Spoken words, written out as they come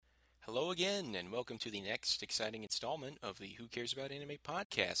Hello again, and welcome to the next exciting installment of the Who Cares About Anime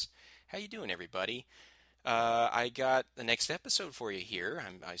podcast. How you doing, everybody? I got the next episode for you here.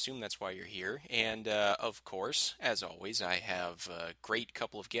 I assume that's why you're here. And, of course, as always, I have a great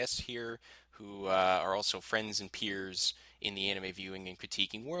couple of guests here who are also friends and peers in the anime viewing and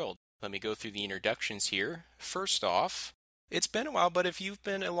critiquing world. Let me go through the introductions here. First off, it's been a while, but if you've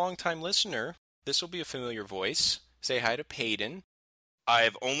been a long-time listener, this will be a familiar voice. Say hi to Paden.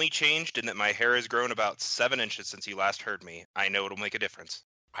 I've only changed in that my hair has grown about 7 inches since you last heard me. I know it'll make a difference.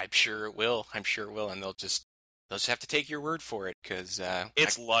 I'm sure it will, and they'll just have to take your word for it, because...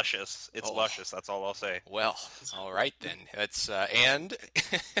 it's luscious. It's luscious, that's all I'll say. Well, all right then. That's, and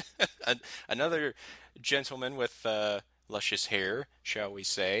another gentleman with luscious hair, shall we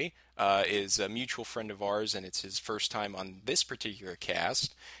say, is a mutual friend of ours, and it's his first time on this particular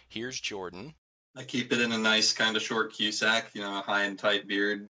cast. Here's Jordan. I keep it in a nice kind of short Cusack, a high and tight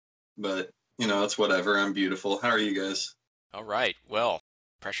beard, but, it's whatever. I'm beautiful. How are you guys? All right. Well,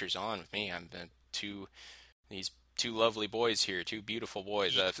 pressure's on with me. I'm these two lovely boys here, two beautiful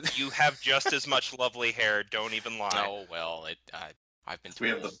boys. You have just as much lovely hair. Don't even lie. Oh, well, I've been told. We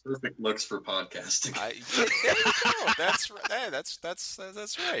have the perfect looks for podcasting. There you go. That's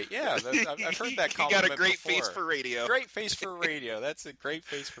right. Yeah, I've heard that compliment You got a great before. face for radio. Great face for radio. That's a great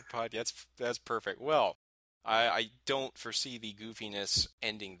face for podcast. That's perfect. Well, I don't foresee the goofiness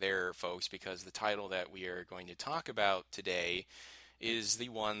ending there, folks, because the title that we are going to talk about today is the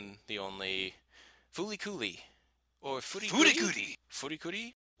one, the only, Fooly Cooly. Or Fooly Cooly? Fooly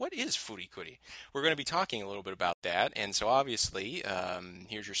Cooly? What is Fooly Cooly? We're going to be talking a little bit about that, and so obviously,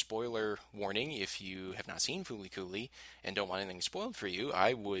 here's your spoiler warning. If you have not seen Fooly Cooly and don't want anything spoiled for you,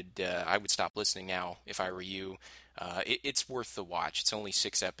 I would stop listening now if I were you. It's worth the watch. It's only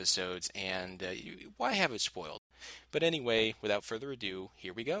 6 episodes, and why have it spoiled? But anyway, without further ado,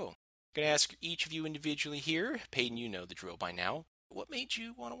 here we go. I'm going to ask each of you individually here. Paden, you know the drill by now. What made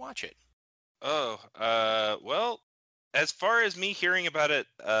you want to watch it? Well, as far as me hearing about it,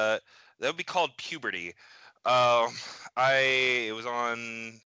 that would be called puberty. It was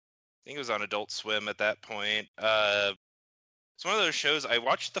on Adult Swim at that point. It's one of those shows. I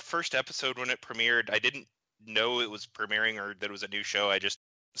watched the first episode when it premiered. I didn't know it was premiering or that it was a new show. I just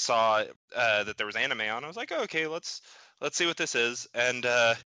saw that there was anime on. I was like, oh, okay, let's see what this is. And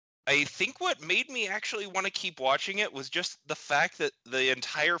I think what made me actually want to keep watching it was just the fact that the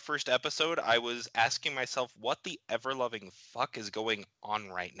entire first episode, I was asking myself, what the ever-loving fuck is going on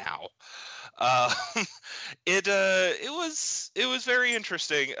right now? It was very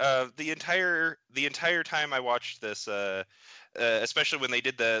interesting. The entire time I watched this, especially when they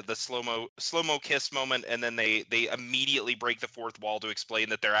did the slow-mo kiss moment, and then they immediately break the fourth wall to explain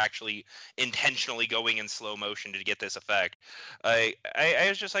that they're actually intentionally going in slow motion to get this effect. I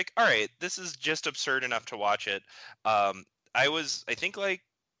was just like, all right, this is just absurd enough to watch it. I was, I think, like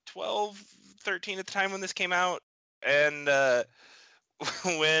 12, 13 at the time when this came out, and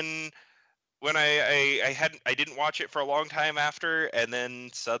when I didn't watch it for a long time after, and then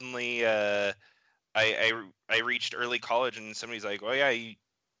suddenly I reached early college, and somebody's like, "Oh yeah,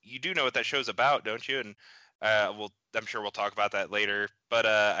 you do know what that show's about, don't you?" And I'm sure we'll talk about that later. But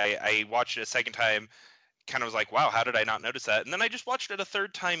I watched it a second time, kind of was like, "Wow, how did I not notice that?" And then I just watched it a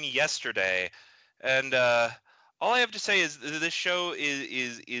third time yesterday, and all I have to say is this show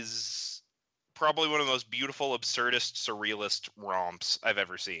is probably one of the most beautiful, absurdist, surrealist romps I've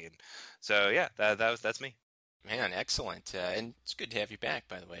ever seen. So yeah, that's me. Man, excellent. And it's good to have you back,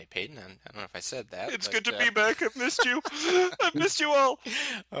 by the way, Paden. I don't know if I said that. It's good to be back. I've missed you. I've missed you all.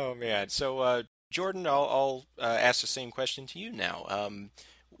 Oh, man. So, Jordan, I'll ask the same question to you now.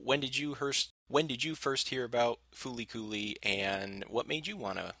 When did you first hear about Fooly Cooly, and what made you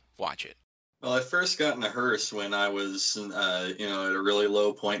want to watch it? Well, I first got into hearse when I was, at a really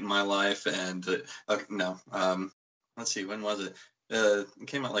low point in my life, and let's see, when was it? It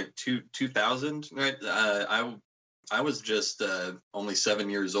came out like 2000, right? I was just only 7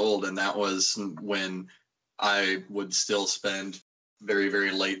 years old, and that was when I would still spend very,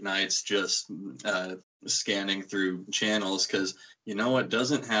 very late nights just scanning through channels, because what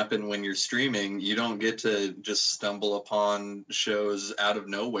doesn't happen when you're streaming, you don't get to just stumble upon shows out of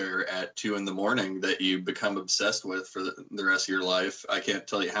nowhere at 2 a.m. that you become obsessed with for the rest of your life. I can't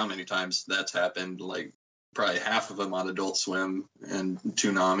tell you how many times that's happened, like probably half of them on Adult Swim and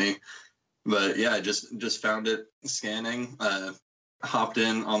Toonami. But yeah, I just found it scanning, hopped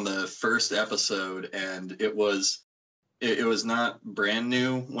in on the first episode, and it was not brand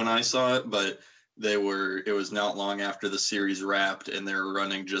new when I saw it, but it was not long after the series wrapped, and they were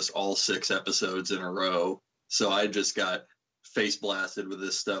running just all 6 episodes in a row. So I just got face blasted with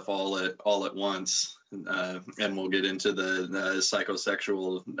this stuff all at once. And we'll get into the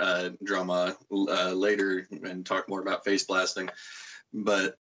psychosexual drama later and talk more about face blasting.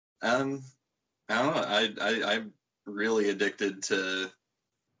 But I don't know. I'm really addicted to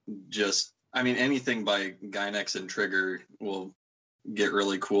just, I mean, anything by Gynex and Trigger will get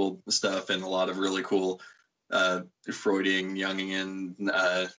really cool stuff and a lot of really cool Freudian,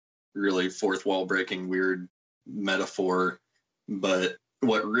 Jungian, really fourth wall breaking weird metaphor. But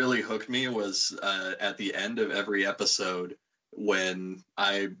what really hooked me was at the end of every episode when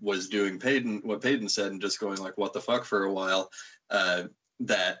I was doing what Paden said and just going like, what the fuck for a while,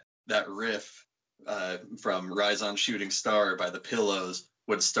 that riff from Rise on Shooting Star by the Pillows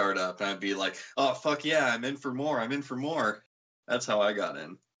would start up and I'd be like, oh, fuck yeah, I'm in for more. That's how I got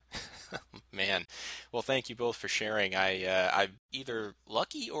in. Man, well, thank you both for sharing. I'm either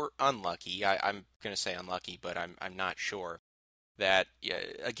lucky or unlucky. I'm going to say unlucky, but I'm not sure. That,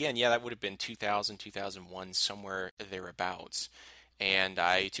 again, that would have been 2000, 2001, somewhere thereabouts. And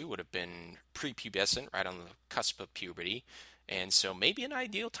I, too, would have been prepubescent, right on the cusp of puberty. And so maybe an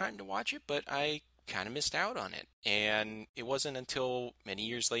ideal time to watch it, but I kind of missed out on it. And it wasn't until many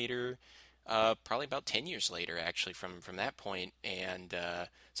years later, probably about 10 years later, actually, from that point, and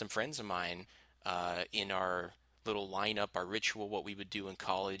some friends of mine in our little lineup, our ritual, what we would do in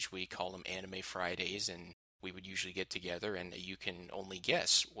college, we call them Anime Fridays, and we would usually get together, and you can only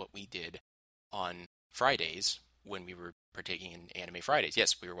guess what we did on Fridays when we were partaking in Anime Fridays.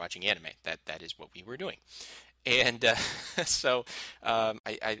 Yes, we were watching anime. That is what we were doing. And so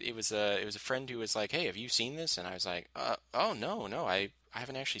it was a friend who was like, "Hey, have you seen this?" And I was like, "Oh no, I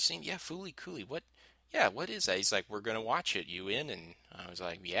haven't actually seen." Yeah, Fooly Cooly. What? Yeah, what is that? He's like, "We're gonna watch it. You in?" And I was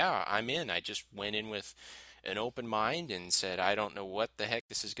like, "Yeah, I'm in." I just went in with an open mind and said, I don't know what the heck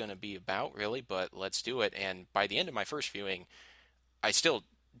this is going to be about, really, but let's do it. And by the end of my first viewing, I still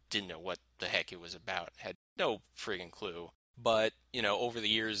didn't know what the heck it was about. Had no friggin' clue. But, over the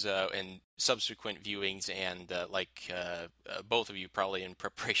years and subsequent viewings and both of you probably in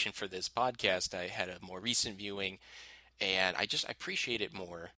preparation for this podcast, I had a more recent viewing and I appreciate it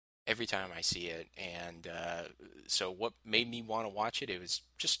more every time I see it. And so what made me want to watch it, it was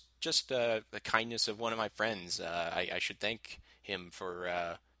just the kindness of one of my friends. I should thank him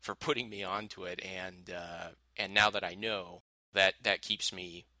for putting me onto it. And now that I know, that keeps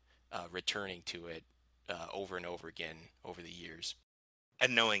me returning to it over and over again over the years.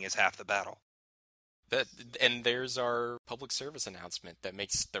 And knowing is half the battle. And there's our public service announcement that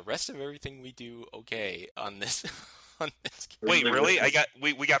makes the rest of everything we do okay on this. Wait, really?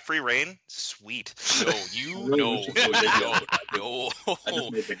 We got free reign? Sweet. No, I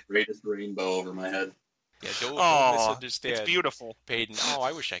just made the greatest rainbow over my head. Yeah, don't misunderstand. It's beautiful. Paden,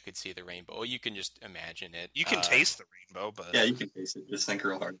 I wish I could see the rainbow. Well, you can just imagine it. You can taste the rainbow, but... Yeah, you can taste it. Just think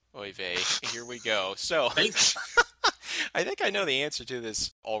real hard. Oy vey, here we go. So, I think I know the answer to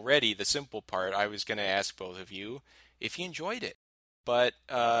this already, the simple part. I was going to ask both of you if you enjoyed it. But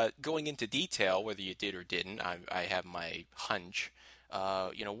going into detail, whether you did or didn't, I have my hunch.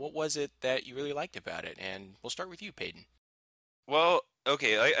 What was it that you really liked about it? And we'll start with you, Paden. Well,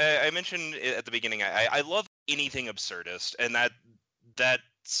 okay, I mentioned at the beginning, I love anything absurdist, and that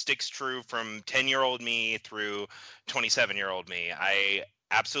sticks true from 10-year-old me through 27-year-old me. I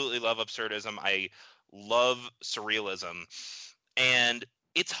absolutely love absurdism. I love surrealism. And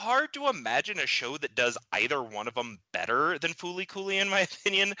it's hard to imagine a show that does either one of them better than Fooly Cooly, in my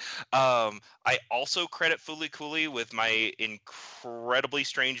opinion. I also credit Fooly Cooly with my incredibly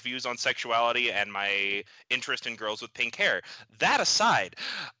strange views on sexuality and my interest in girls with pink hair. That aside,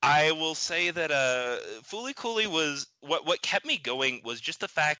 I will say that Fooly Cooly was what kept me going was just the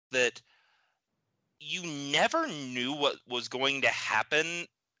fact that you never knew what was going to happen.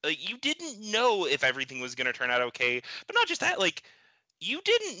 Like, you didn't know if everything was going to turn out okay, but not just that, like, you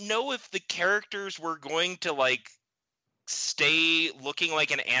didn't know if the characters were going to, like, stay looking like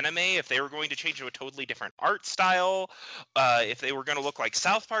an anime, if they were going to change to a totally different art style, if they were going to look like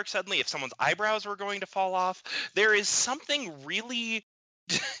South Park suddenly, if someone's eyebrows were going to fall off. There is something really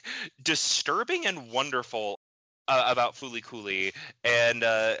disturbing and wonderful about Fooly Cooly. And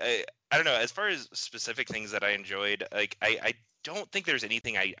I don't know, as far as specific things that I enjoyed, like, I don't think there's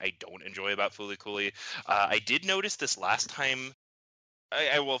anything I don't enjoy about Fooly Cooly. I did notice this last time.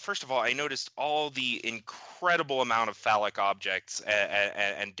 Well, first of all, I noticed all the incredible amount of phallic objects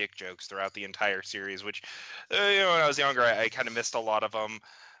and dick jokes throughout the entire series, which, when I was younger, I kind of missed a lot of them.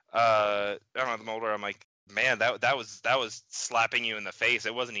 I don't know, the older I'm like, man, that was slapping you in the face.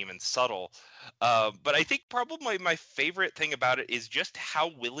 It wasn't even subtle. But I think probably my favorite thing about it is just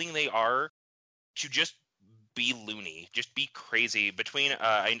how willing they are to just be loony, just be crazy. Between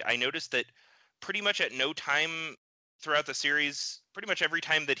I noticed that pretty much at no time throughout the series, pretty much every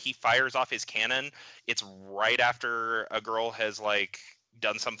time that he fires off his cannon, it's right after a girl has like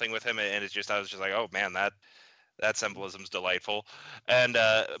done something with him, and it's just I was just like, oh man, that symbolism's delightful. And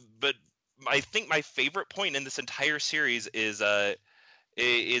but I think my favorite point in this entire series is our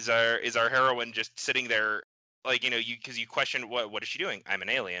heroine just sitting there, like, because you question what is she doing? I'm an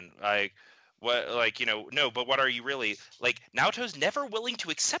alien. Like, what, like, no, but what are you really? Like, Naoto's never willing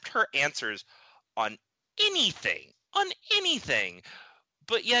to accept her answers on anything,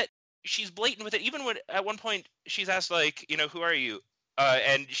 but yet she's blatant with it. Even when at one point she's asked, like, who are you?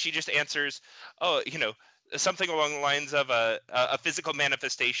 And she just answers, oh, something along the lines of a physical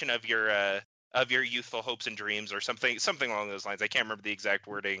manifestation of your youthful hopes and dreams, or something along those lines. I can't remember the exact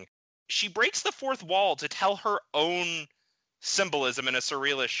wording. She breaks the fourth wall to tell her own symbolism in a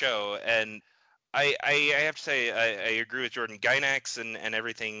surrealist show, and I have to say I agree with Jordan. Gynax and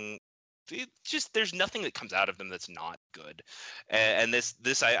everything. Just there's nothing that comes out of them that's not good, and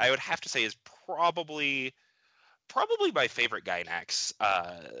this I would have to say is probably my favorite Gynax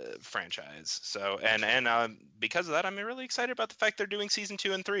franchise. So and because of that, I'm really excited about the fact they're doing season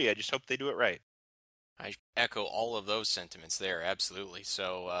 2 and 3. I just hope they do it right. I echo all of those sentiments there, absolutely.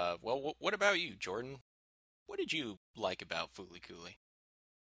 So, well, what about you, Jordan? What did you like about Fooly Cooly?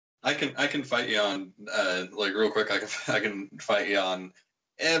 I can fight you on like real quick. I can fight you on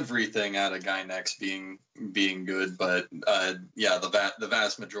everything out of Gynax being good, but yeah, the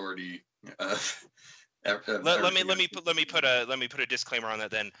vast majority. Let me put a disclaimer on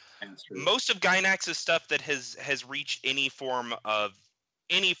that then. Most of Gynax's stuff that has reached any form of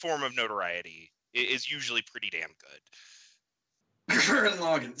notoriety is usually pretty damn good. Gurren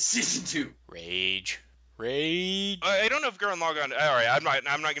Lagann season 2. Rage. I don't know if Gurren Lagann. All right, I'm not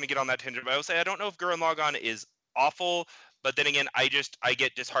going to get on that tangent, but I will say I don't know if Gurren Lagann is awful. But then again, I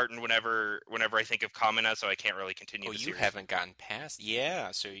get disheartened whenever I think of Kamina, so I can't really continue. Oh, you haven't gotten past,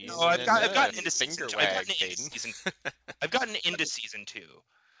 yeah. So you. No, I've gotten into season 2. I've gotten into season 2.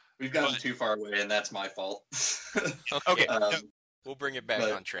 We've gotten too far away, and that's my fault. Okay, we'll bring it back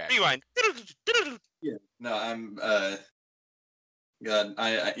on track. Rewind. Yeah, no, I'm. God,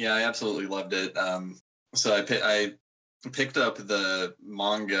 I absolutely loved it. So I picked up the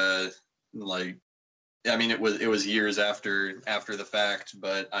manga, like. I mean, it was years after the fact,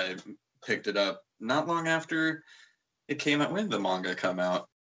 but I picked it up not long after it came out. When did the manga come out?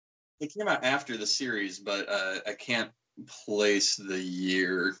 It came out after the series, but I can't place the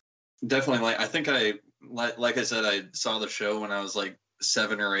year. Definitely, I think like I said, I saw the show when I was like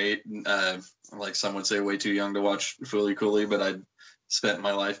 7 or 8. Like some would say, way too young to watch Fooly Cooly, but I spent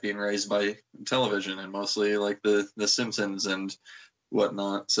my life being raised by television and mostly like the Simpsons and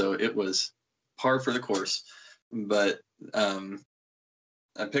whatnot. So it was par for the course, but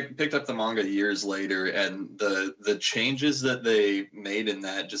I picked up the manga years later, and the changes that they made in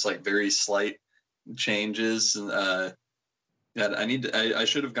that, just like very slight changes. I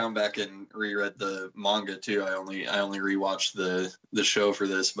should have gone back and reread the manga too. I only rewatched the show for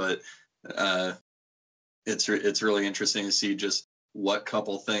this, but it's really interesting to see just what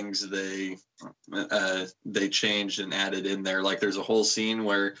couple things they changed and added in there. Like there's a whole scene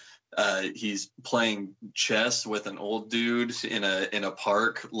where he's playing chess with an old dude in a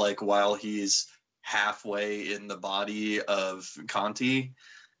park, like while he's halfway in the body of Conti,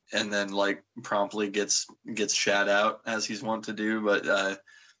 and then like promptly gets shat out as he's wont to do. But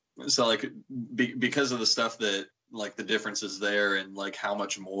so like because of the stuff that, like, the differences there, and like how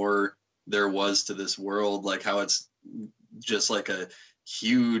much more there was to this world, like how it's just like a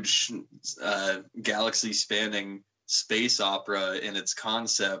huge galaxy spanning space opera in its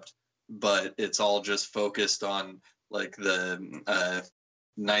concept, but it's all just focused on like the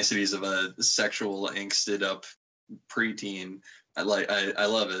niceties of a sexual angsted up preteen. I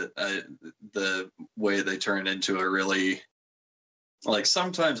love it. The way they turn into a really, like,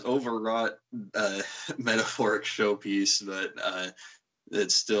 sometimes overwrought metaphoric showpiece, but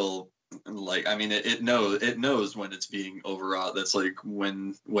it's still, like, I mean, it knows when it's being overwrought. That's like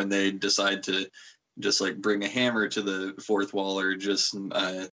when they decide to just like bring a hammer to the fourth wall, or just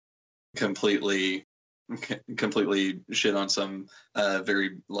completely shit on some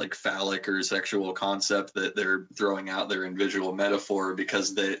very like phallic or sexual concept that they're throwing out there in visual metaphor,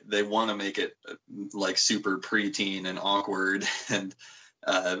 because they want to make it like super preteen and awkward. And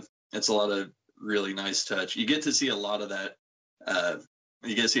it's a lot of really nice touch. You get to see a lot of that.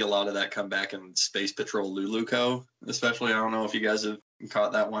 You get to see a lot of that come back in Space Patrol Luluco, especially. I don't know if you guys have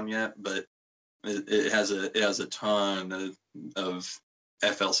caught that one yet, but it has a ton of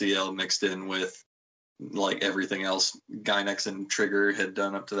FLCL mixed in with like everything else Gynex and Trigger had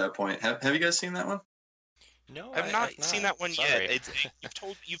done up to that point. Have you guys seen that one? No, I've not seen that one Sorry. yet.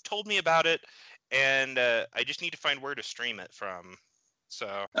 You've told me about it, and I just need to find where to stream it from.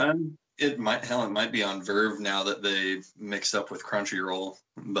 So it might be on Verve now that they mixed up with Crunchyroll,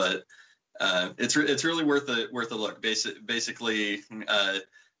 but it's really worth a look. Basically, a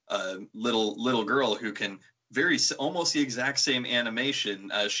little girl who can almost the exact same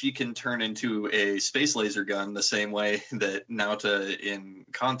animation. She can turn into a space laser gun the same way that Naota in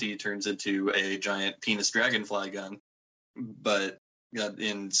Kanti turns into a giant penis dragonfly gun. But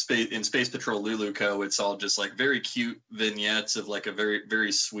in Space Patrol Luluco, it's all just like very cute vignettes of like a very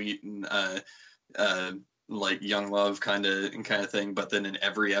very sweet and like young love kind of thing. But then in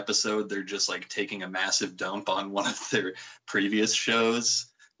every episode, they're just like taking a massive dump on one of their previous shows.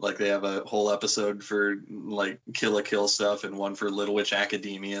 Like they have a whole episode for like Kill la Kill stuff and one for Little Witch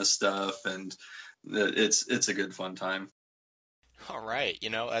Academia stuff, and it's a good fun time. All right,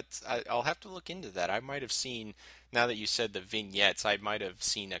 I'll have to look into that. I might have seen, now that you said the vignettes, I might have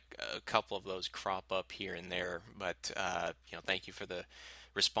seen a couple of those crop up here and there. But thank you for the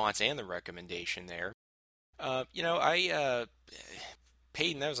response and the recommendation there. Peyton,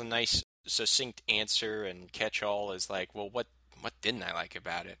 that was a nice succinct answer, and catch-all is like, well, what didn't I like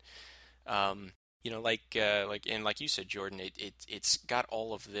about it? Like you said, Jordan, it's got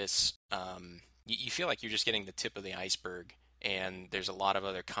all of this. You feel like you're just getting the tip of the iceberg, and there's a lot of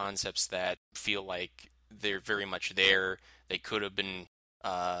other concepts that feel like they're very much there. They could have been,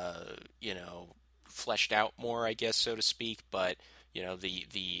 fleshed out more, I guess, so to speak. But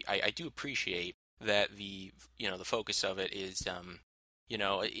I do appreciate that the focus of it is,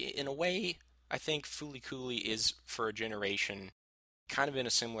 in a way, I think Fooly Cooly is for a generation kind of in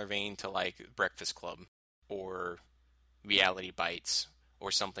a similar vein to like Breakfast Club or Reality Bites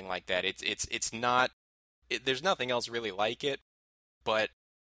or something like that. It's not, there's nothing else really like it, but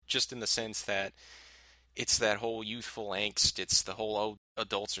just in the sense that it's that whole youthful angst. It's the whole, oh,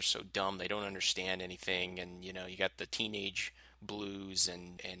 adults are so dumb, they don't understand anything, and you got the teenage blues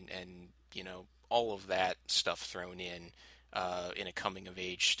and all of that stuff thrown in a coming of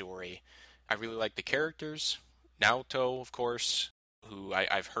age story. I really like the characters. Naoto, of course, who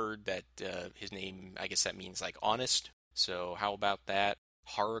I've heard that his name, I guess that means like honest. So how about that?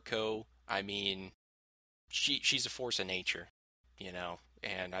 Haruko, I mean, she's a force of nature,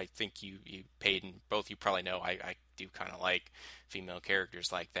 and I think you Paden, both you probably know I do kind of like female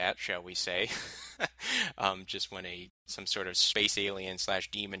characters like that, shall we say. Just when some sort of space alien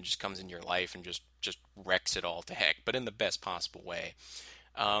 / demon just comes in your life and just wrecks it all to heck, but in the best possible way.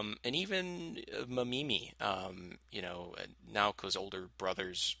 And even Mamimi, Naoko's older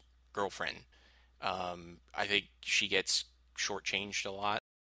brother's girlfriend. I think she gets shortchanged a lot,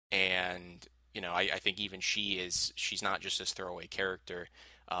 and I think even she's not just this throwaway character.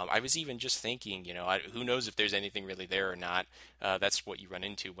 I was even just thinking, who knows if there's anything really there or not. That's what you run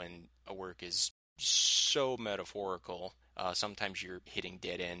into when a work is so metaphorical. Sometimes you're hitting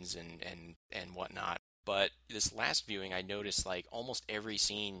dead ends and whatnot. But this last viewing, I noticed like almost every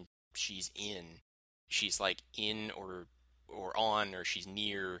scene she's like in or on, or she's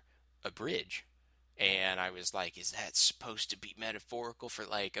near a bridge. And I was like, is that supposed to be metaphorical for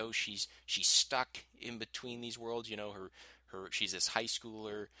like, oh, she's stuck in between these worlds? She's this high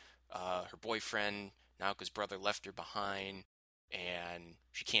schooler. Her boyfriend, Naoko's brother, left her behind, and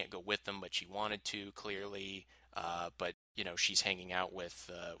she can't go with them, but she wanted to, clearly. But she's hanging out with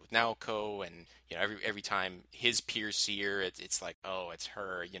Naoko, and every time his peers see her, it's like, oh, it's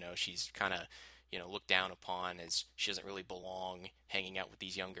her. She's kind of looked down upon, as she doesn't really belong hanging out with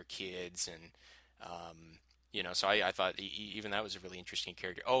these younger kids, and so I thought even that was a really interesting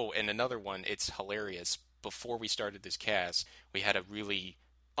character. Oh, and another one, it's hilarious. Before we started this cast, we had a really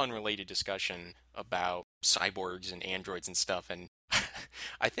unrelated discussion about cyborgs and androids and stuff, and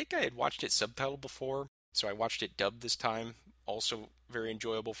I think I had watched it subtitled before, so I watched it dubbed this time. Also very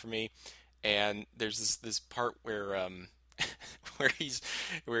enjoyable for me. And there's this part where where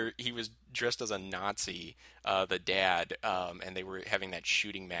he was dressed as a Nazi, the dad, and they were having that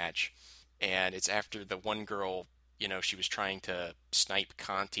shooting match. And it's after the one girl, she was trying to snipe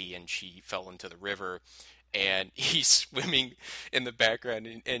Conti, and she fell into the river. And he's swimming in the background,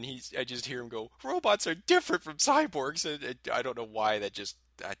 and I just hear him go, "Robots are different from cyborgs." And I don't know why I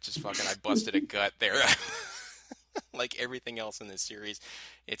busted a gut there. Like everything else in this series,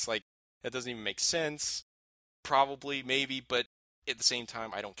 it's like that doesn't even make sense. Probably, maybe, but at the same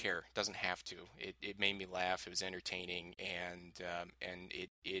time, I don't care. It doesn't have to. It made me laugh. It was entertaining, and it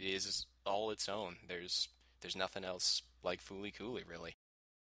is all its own. There's nothing else like Fooly Cooly, really.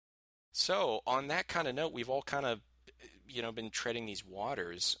 So, on that kind of note, we've all kind of, been treading these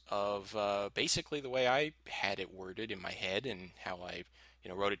waters of basically the way I had it worded in my head and how I,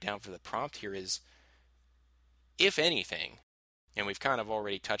 wrote it down for the prompt here is, if anything, and we've kind of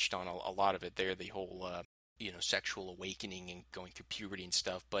already touched on a lot of it there, the whole, sexual awakening and going through puberty and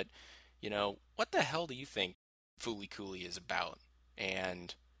stuff, but, what the hell do you think Fooly Cooly is about?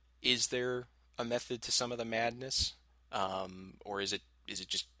 And is there a method to some of the madness? Or is it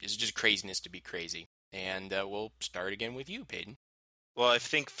just craziness to be crazy? And we'll start again with you, Paden. Well, I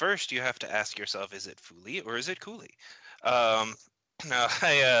think first you have to ask yourself, is it Fooly or is it Cooly? Um, no,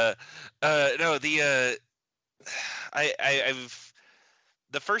 no, I've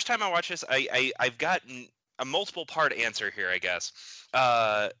the first time I watched this, I've gotten a multiple part answer here, I guess.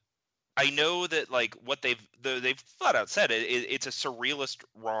 I know that like what they've flat out said it's a surrealist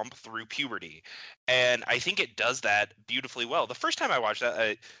romp through puberty, and I think it does that beautifully well. The first time I watched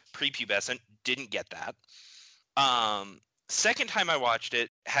that, prepubescent, didn't get that. Second time I watched it,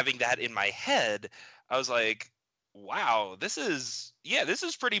 having that in my head, I was like, wow, this is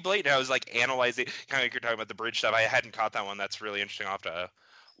pretty blatant. I was like analyzing, kind of like you're talking about the bridge stuff. I hadn't caught that one. That's really interesting. I'll have to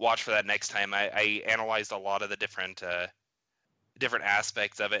watch for that next time. I analyzed a lot of the different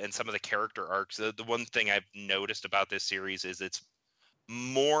aspects of it and some of the character arcs. The one thing I've noticed about this series is it's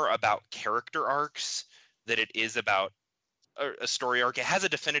more about character arcs than it is about a story arc. It has a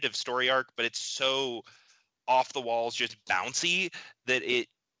definitive story arc, but it's so off the walls, just bouncy, that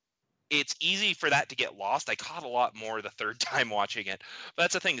it's easy for that to get lost. I caught a lot more the third time watching it. But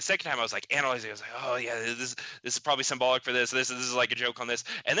that's the thing. The second time I was like analyzing, I was like, oh yeah, this is probably symbolic for this. This is like a joke on this.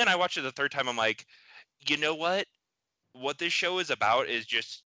 And then I watched it the third time. I'm like, you know what? What this show is about is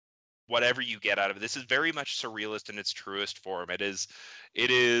just whatever you get out of it. This is very much surrealist in its truest form. It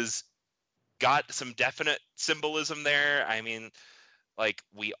is got some definite symbolism there. I mean, like,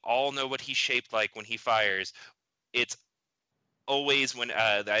 we all know what he's shaped like when he fires. It's always when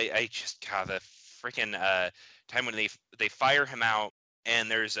I just God, the freaking time when they fire him out and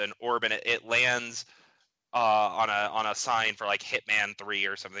there's an orb and it lands on a sign for like Hitman 3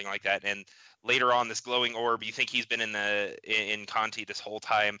 or something like that, and later on this glowing orb, you think he's been in Conti this whole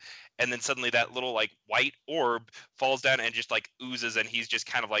time, and then suddenly that little like white orb falls down and just like oozes, and he's just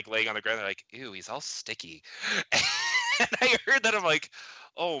kind of like laying on the ground. They're like, ew, he's all sticky. And I heard that, I'm like,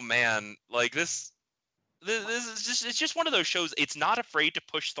 oh man, like this is just, it's just one of those shows. It's not afraid to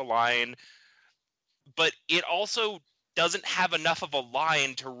push the line, but it also doesn't have enough of a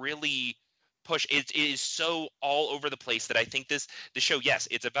line to really push. It is so all over the place that I think the show, yes,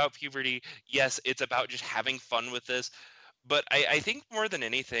 it's about puberty, yes, it's about just having fun with this, but I think more than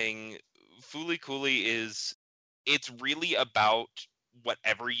anything, Fooly Cooly it's really about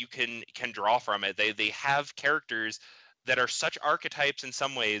whatever you can draw from it. They have characters that are such archetypes in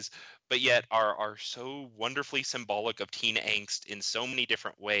some ways, but yet are so wonderfully symbolic of teen angst in so many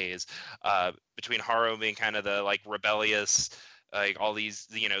different ways. Between Haro being kind of the like rebellious, like all these,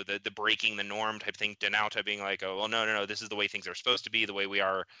 the breaking the norm type thing, Denauta being like, oh well, no, this is the way things are supposed to be, the way we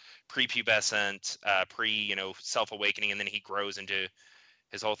are prepubescent, self-awakening, and then he grows into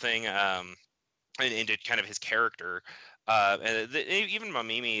his whole thing, and into kind of his character. And even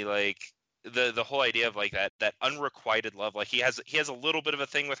Mamimi, like the whole idea of like that unrequited love, like he has a little bit of a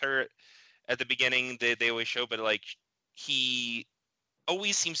thing with her at the beginning, they always show, but like he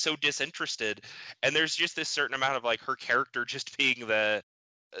always seems so disinterested, and there's just this certain amount of like her character just being the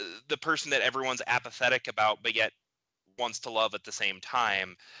person that everyone's apathetic about but yet wants to love at the same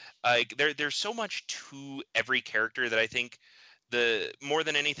time. Like there's so much to every character that I think the more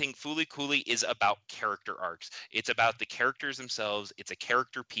than anything, Fooly Cooly is about character arcs. It's about the characters themselves. It's a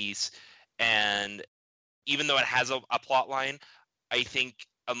character piece, and even though it has a plot line, I think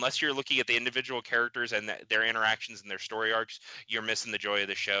unless you're looking at the individual characters and their interactions and their story arcs, you're missing the joy of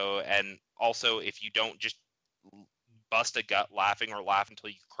the show. And also, if you don't just bust a gut laughing or laugh until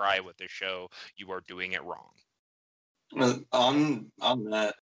you cry with this show, you are doing it wrong. On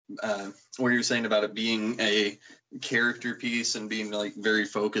that, what you're saying about it being a character piece and being like very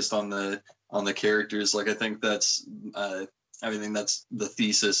focused on the characters, like I think that's that's the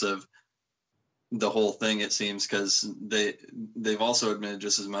thesis of the whole thing, it seems, because they've also admitted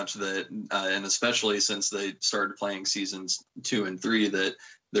just as much that and especially since they started playing seasons 2 and 3, that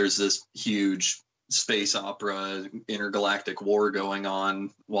there's this huge space opera intergalactic war going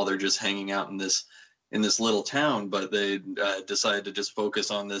on while they're just hanging out in this little town, but they decided to just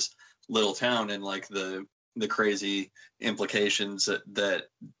focus on this little town and like the crazy implications that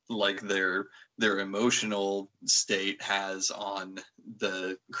like their emotional state has on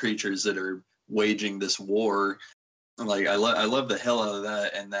the creatures that are waging this war. Like I love the hell out of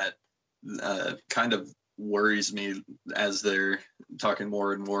that, and that kind of worries me as they're talking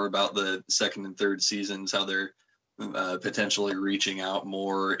more and more about the second and third seasons, how they're potentially reaching out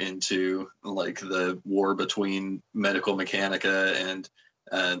more into like the war between medical mechanica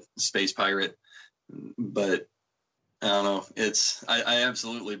and space pirate. But I don't know. I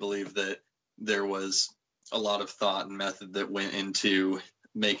absolutely believe that there was a lot of thought and method that went into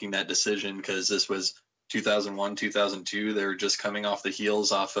making that decision, because this was 2001, 2002. They were just coming off the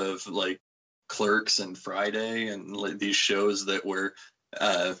heels off of like Clerks and Friday and like these shows that were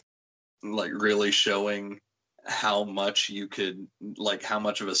like really showing how much you could, like how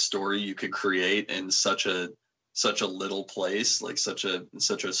much of a story you could create in such a little place, like such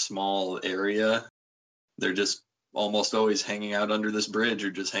a small area. They're just almost always hanging out under this bridge,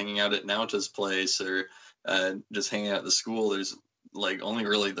 or just hanging out at Nauta's place, or just hanging out at the school. There's like only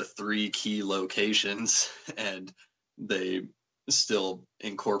really the three key locations, and they still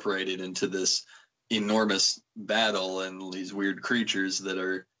incorporated into this enormous battle and these weird creatures that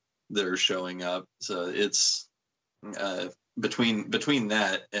are showing up. So it's between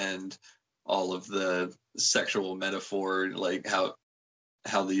that and all of the sexual metaphor, like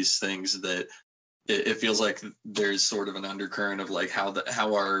how these things that it feels like there's sort of an undercurrent of like how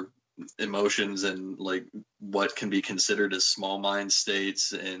our emotions and like what can be considered as small mind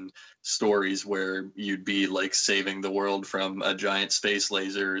states and stories where you'd be like saving the world from a giant space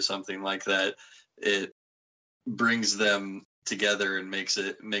laser or something like that. It brings them together and makes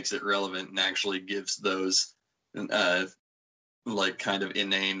it relevant, and actually gives those like kind of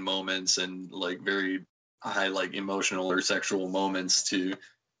inane moments and like very high like emotional or sexual moments to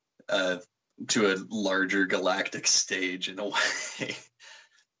a larger galactic stage in a way.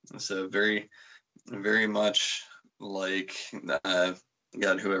 So very, very much like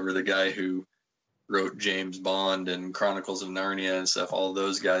God, whoever the guy who wrote James Bond and Chronicles of Narnia and stuff, all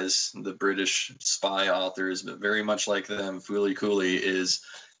those guys, the British spy authors, but very much like them, Fooly Cooly is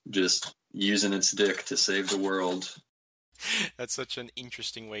just using its dick to save the world. That's such an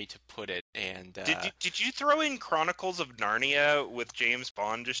interesting way to put it. And did you throw in Chronicles of Narnia with James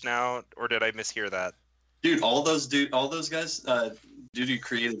Bond just now, or did I mishear that? Dude, all those guys, dude who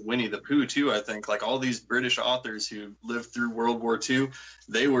created Winnie the Pooh too, I think. Like all these British authors who lived through World War II,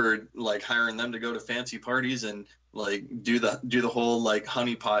 they were like hiring them to go to fancy parties and like do the whole like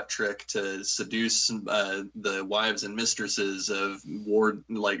honeypot trick to seduce the wives and mistresses of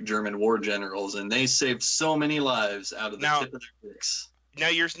German war generals, and they saved so many lives out of the tip of their dicks. Now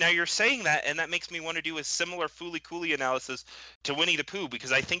you're saying that, and that makes me want to do a similar Fooly Cooly analysis to Winnie the Pooh,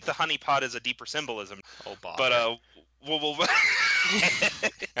 because I think the honeypot is a deeper symbolism. Oh, Bob. But we'll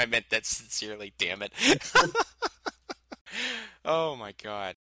I meant that sincerely. Damn it. Oh my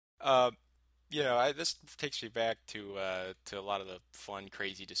God. This takes me back to a lot of the fun,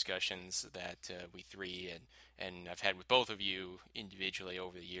 crazy discussions that we three and I've had with both of you individually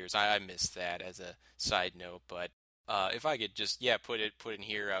over the years. I missed that as a side note, but if I could just put in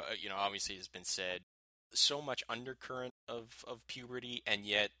here, obviously it's been said, so much undercurrent of puberty, and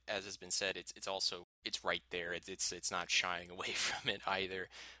yet, as has been said, it's also right there. It's not shying away from it either.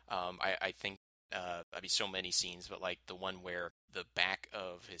 I think so many scenes, but like the one where the back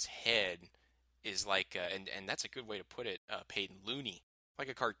of his head is like, and that's a good way to put it, Paden, loony, like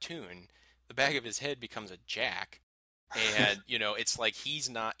a cartoon. The back of his head becomes a jack. And it's like he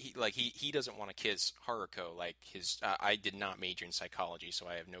doesn't want to kiss Haruko. Like I did not major in psychology, so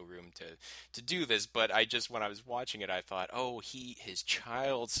I have no room to do this. But when I was watching it, I thought, oh, his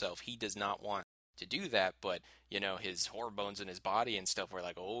child self, he does not want to do that. But his hormones in his body and stuff were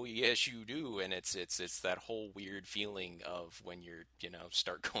like, oh yes, you do. And it's that whole weird feeling of when you're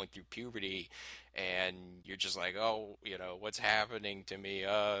start going through puberty, and you're just like, oh, what's happening to me?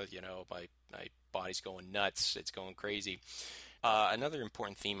 My body's going nuts. It's going crazy. Another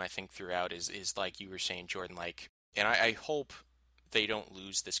important theme I think throughout is like you were saying, Jordan, like, and I hope they don't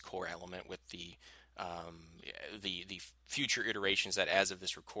lose this core element with the future iterations that as of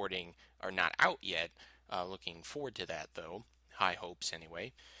this recording are not out yet. Looking forward to that though. High hopes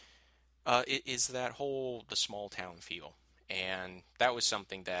anyway. It is that the small town feel. And that was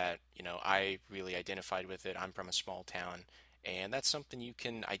something that, I really identified with it. I'm from a small town. And that's something you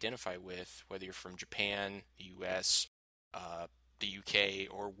can identify with, whether you're from Japan, the US, the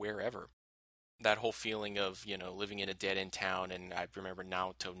UK, or wherever. That whole feeling of, living in a dead-end town, and I remember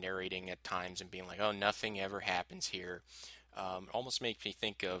Naoto narrating at times and being like, oh, nothing ever happens here. Almost makes me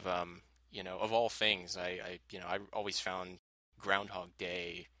think of, of all things, I always found Groundhog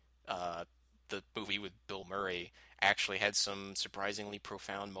Day, the movie with Bill Murray, actually had some surprisingly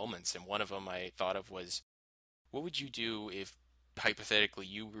profound moments. And one of them I thought of was, what would you do if hypothetically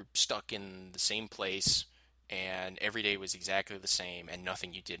you were stuck in the same place and every day was exactly the same and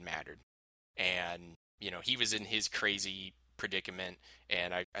nothing you did mattered. And, he was in his crazy predicament,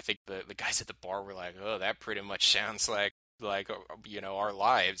 and I think the guys at the bar were like, oh, that pretty much sounds like our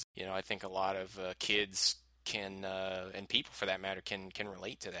lives. I think a lot of kids can and people for that matter can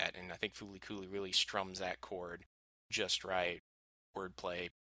relate to that, and I think Fooly Cooly really strums that chord just right. Wordplay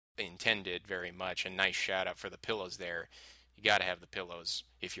intended very much, and nice shout out for the pillows there. You got to have the pillows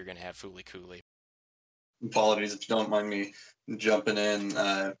if you're going to have Fooly Cooly. Apologies if you don't mind me jumping in.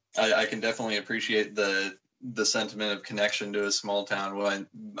 I can definitely appreciate the sentiment of connection to a small town.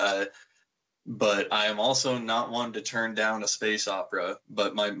 But I am also not one to turn down a space opera.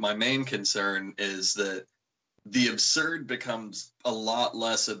 But my main concern is that the absurd becomes a lot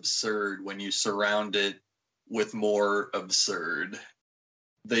less absurd when you surround it with more absurd.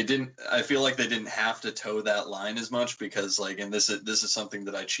 I feel like they didn't have to toe that line as much, because and this is something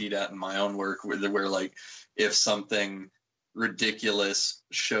that I cheat at in my own work, where like if something ridiculous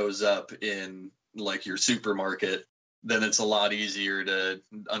shows up in like your supermarket, then it's a lot easier to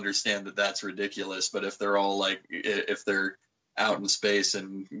understand that that's ridiculous. But if they're all if they're out in space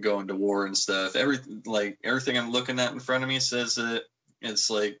and going to war and stuff, everything I'm looking at in front of me says that it's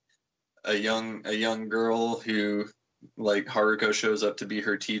like a young girl who, like, Haruko shows up to be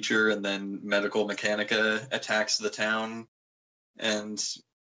her teacher, and then Medical Mechanica attacks the town and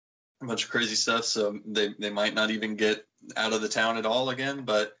a bunch of crazy stuff. So they might not even get out of the town at all again,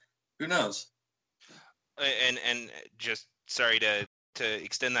 but who knows? And just sorry to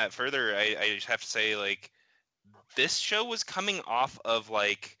extend that further, I just have to say, like, this show was coming off of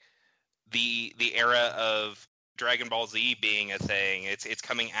like the era of Dragon Ball Z being a thing. It's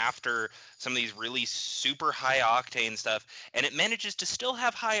coming after some of these really super high octane stuff, and it manages to still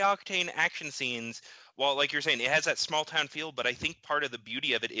have high octane action scenes while, like you're saying, it has that small town feel. But I think part of the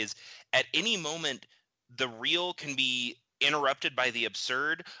beauty of it is at any moment the real can be interrupted by the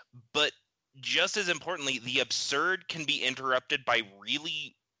absurd, but just as importantly, the absurd can be interrupted by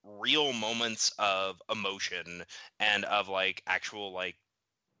really real moments of emotion and of like actual like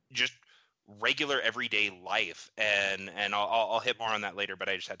just regular everyday life. And I'll hit more on that later, but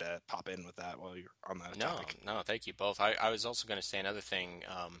I just had to pop in with that while you're on that topic. No, thank you both. I was also going to say another thing.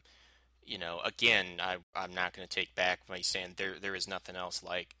 Again, I'm not going to take back by saying there is nothing else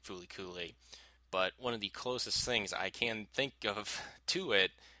like Fooly Cooly, but one of the closest things I can think of to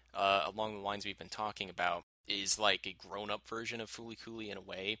it, along the lines we've been talking about, is like a grown-up version of Fooly Cooly in a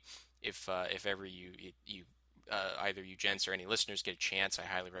way. If ever you either you gents or any listeners get a chance, I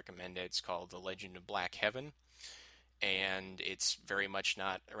highly recommend it. It's called The Legend of Black Heaven, and it's very much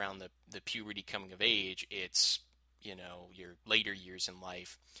not around the puberty coming of age. It's your later years in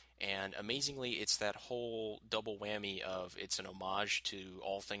life, and amazingly, it's that whole double whammy of it's an homage to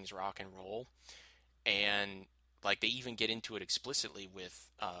all things rock and roll, and like they even get into it explicitly with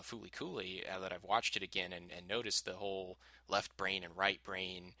Fooly Cooly, that I've watched it again and noticed the whole left brain and right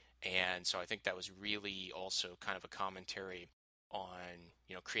brain. And so I think that was really also kind of a commentary on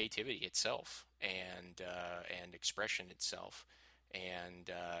creativity itself and expression itself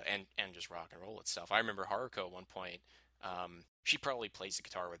and just rock and roll itself. I remember Haruko at one point. She probably plays the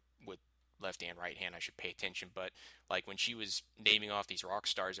guitar with left hand, right hand. I should pay attention, but like when she was naming off these rock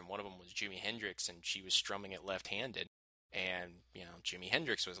stars, and one of them was Jimi Hendrix, and she was strumming it left-handed, and Jimi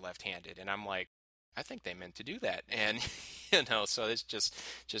Hendrix was left-handed, and I'm like, I think they meant to do that. And so it's just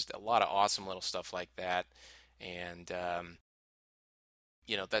a lot of awesome little stuff like that. And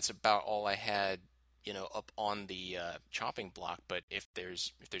that's about all I had up on the chopping block. But if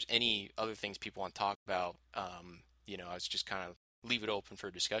there's any other things people want to talk about, I was just kind of leave it open for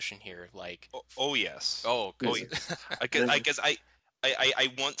discussion here. Like, oh yes, oh good. I guess I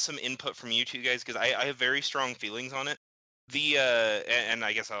want some input from you two guys, because I have very strong feelings on it. And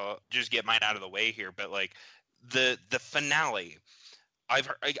I guess I'll just get mine out of the way here, but like the finale, I've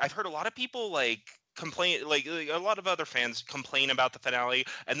heard a lot of people like complain, like a lot of other fans complain about the finale,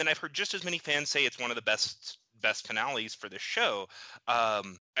 and then I've heard just as many fans say it's one of the best finales for this show.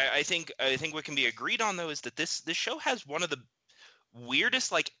 I think what can be agreed on though is that this show has one of the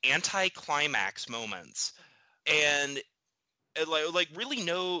weirdest like anti-climax moments, and like really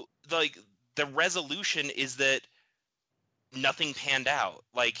the resolution is that nothing panned out.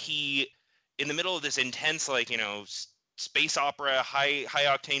 Like he, in the middle of this intense space opera high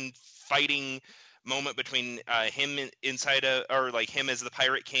octane fighting moment between him inside or like him as the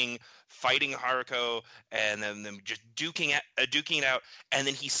pirate king fighting Haruko, and then them just duking it out, and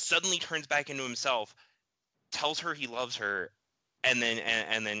then he suddenly turns back into himself, tells her he loves her, and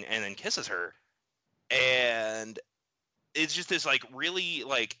then kisses her, and it's just this like really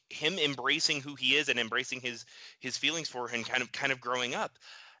like him embracing who he is and embracing his feelings for her and kind of growing up.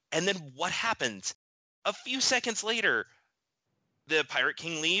 And then what happens? A few seconds later, the Pirate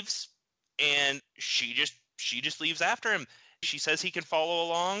King leaves, and she just leaves after him. She says he can follow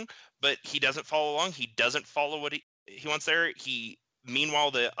along, but he doesn't follow along. He doesn't follow what he wants there.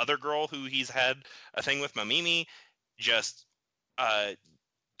 Meanwhile, the other girl who he's had a thing with, Mamimi, just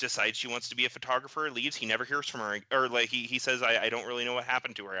decides she wants to be a photographer, leaves. He never hears from her, or like he says, I don't really know what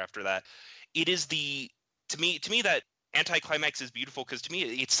happened to her after that. It is to me that anticlimax is beautiful because to me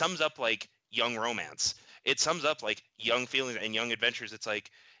it sums up like young romance. It sums up like young feelings and young adventures. It's like,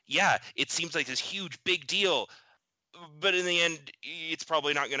 yeah, it seems like this huge big deal, but in the end, it's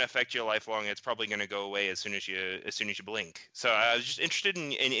probably not going to affect you lifelong. It's probably going to go away as soon as you blink. So I was just interested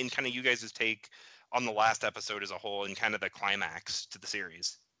in kind of you guys' take on the last episode as a whole and kind of the climax to the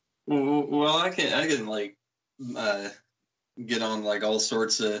series. Well, I can like get on like all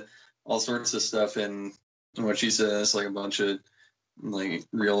sorts of stuff, and what she said, it's like a bunch of like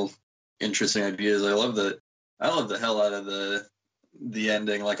real interesting ideas. I love the hell out of the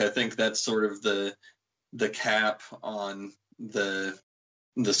ending. Like I think that's sort of the cap on the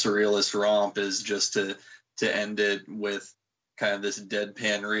surrealist romp, is just to end it with kind of this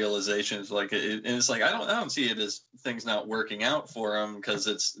deadpan realization. It's like and it's like I don't see it as things not working out for him, because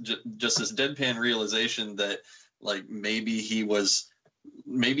it's just this deadpan realization that like maybe he was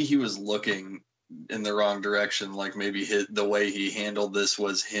looking in the wrong direction. Like maybe the way he handled this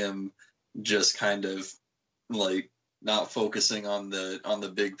was him just kind of like not focusing on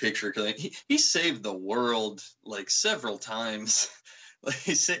the big picture, because he saved the world like several times. Like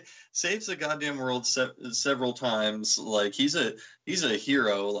he saves the goddamn world several times. Like he's a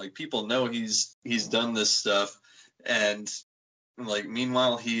hero. Like people know he's done this stuff, and like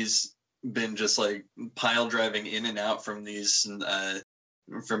meanwhile he's been just like pile driving in and out from these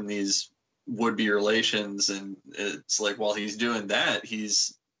would-be relations, and it's like while he's doing that,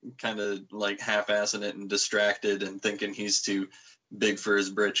 he's kind of like half-assing it and distracted and thinking he's too big for his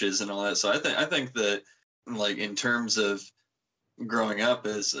britches and all that. So I think that like in terms of growing up,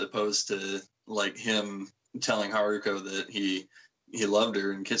 as opposed to like him telling Haruko that he loved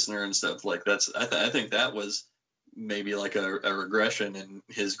her and kissing her and stuff, like that's I think that was maybe like a regression in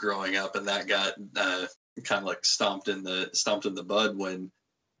his growing up, and that got kind of like stomped in the bud when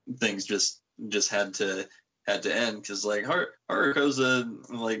things just had to end, because like Haruko's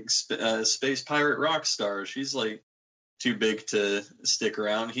a space pirate rock star. She's like too big to stick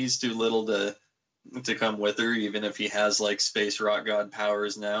around. He's too little to come with her, even if he has like space rock god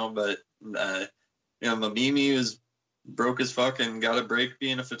powers now. But Mamimi is broke as fuck and got a break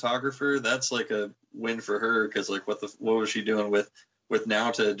being a photographer. That's like a win for her, because like what was she doing with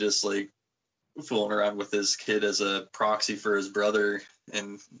Naota, just like fooling around with his kid as a proxy for his brother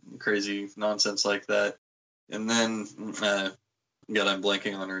and crazy nonsense like that. And then I'm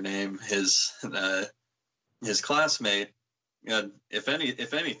blanking on her name. His classmate.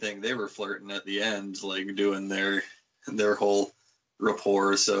 If anything, they were flirting at the end, like doing their whole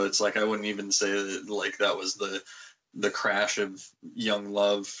rapport. So it's like I wouldn't even say that like that was the crash of young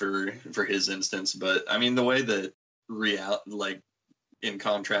love for his instance. But I mean, the way that like in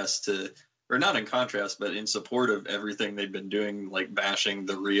contrast to, or not in contrast, but in support of everything they've been doing, like bashing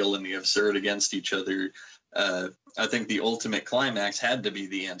the real and the absurd against each other. I think the ultimate climax had to be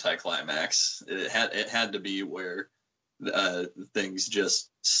the anticlimax. It had to be where things just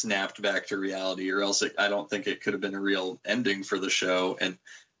snapped back to reality, or else I don't think it could have been a real ending for the show. And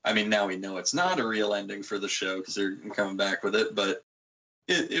I mean, now we know it's not a real ending for the show because they're coming back with it, but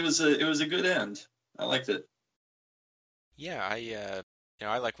it was a good end. I liked it. Yeah,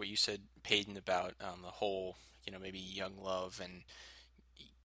 I like what you said, Paden, about the whole, maybe young love and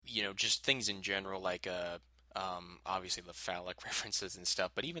just things in general, like obviously the phallic references and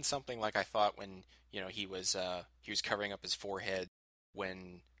stuff, but even something like I thought when he was covering up his forehead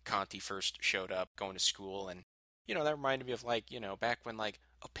when Conti first showed up going to school, and that reminded me of like back when like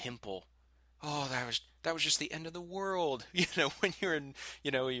a pimple, oh, that was just the end of the world, when you're in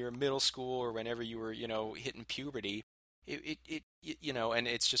you're in middle school or whenever you were hitting puberty. It and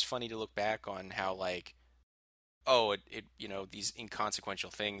it's just funny to look back on how like, oh, it these inconsequential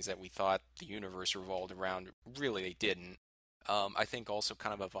things that we thought the universe revolved around, really they didn't. I think also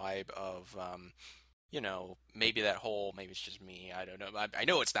kind of a vibe of maybe that whole, maybe it's just me, I don't know. I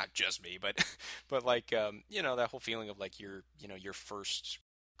know it's not just me, but but like that whole feeling of like your first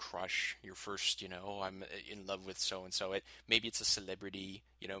crush, your first oh, I'm in love with so and so. Maybe it's a celebrity,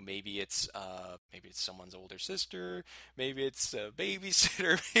 maybe it's someone's older sister, maybe it's a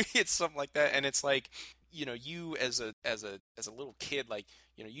babysitter, maybe it's something like that, and it's like you as a little kid, like,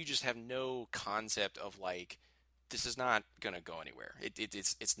 you just have no concept of like this is not gonna go anywhere.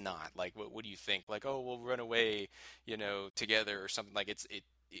 It's not. Like, what do you think? Like, oh, we'll run away, together or something. Like,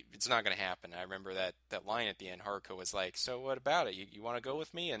 it's not gonna happen. I remember that line at the end. Haruko was like, "So what about it? You want to go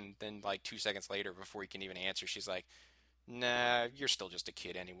with me?" And then like 2 seconds later, before he can even answer, she's like, "Nah, you're still just a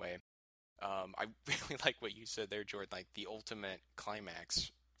kid anyway." I really like what you said there, Jordan. Like, the ultimate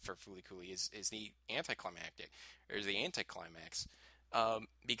climax for Fooly Cooly is the anticlimactic, or is the anticlimax.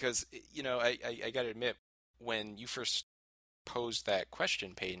 Because I got to admit, when you first posed that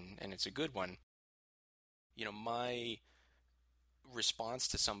question, Peyton, and it's a good one, my response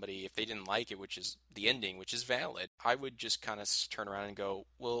to somebody, if they didn't like it, which is the ending, which is valid, I would just kind of turn around and go,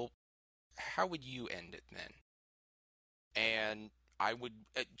 well, how would you end it then? And I would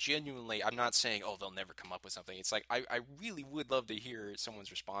genuinely, I'm not saying, oh, they'll never come up with something. It's like, I really would love to hear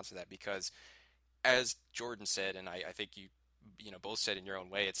someone's response to that, because as Jordan said, and I think you both said in your own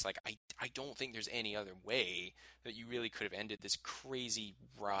way, it's like, I don't think there's any other way that you really could have ended this crazy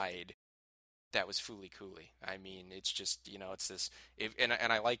ride that was Fooly Cooly. I mean, it's just, it's this, and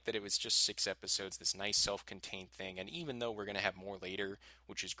I like that it was just 6 episodes, this nice self-contained thing. And even though we're going to have more later,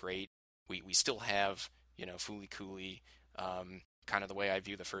 which is great, we still have, Fooly Cooly, kind of the way I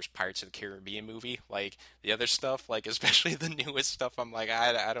view the first Pirates of the Caribbean movie. Like, the other stuff, like especially the newest stuff, I'm like,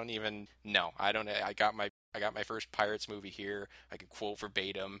 I don't even know. I got my first Pirates movie here. I can quote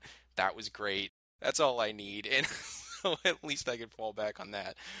verbatim. That was great. That's all I need. And so at least I can fall back on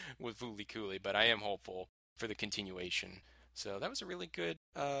that with Fooly Cooly. But I am hopeful for the continuation. So that was a really good,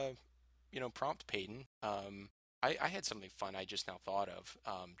 prompt, Peyton. I had something fun I just now thought of.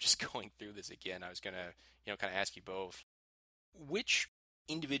 Just going through this again, I was gonna, kind of ask you both, which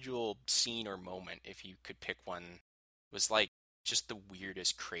individual scene or moment, if you could pick one, was like just the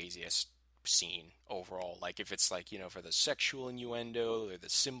weirdest, craziest scene overall? Like, if it's like, for the sexual innuendo or the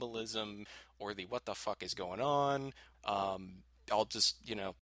symbolism or the what the fuck is going on. I'll just,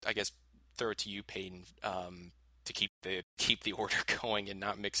 I guess throw it to you, Peyton, to keep the order going and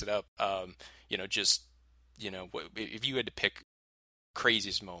not mix it up. Just, if you had to pick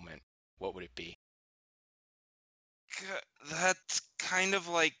craziest moment, what would it be? That's kind of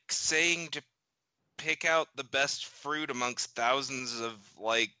like saying to pick out the best fruit amongst thousands of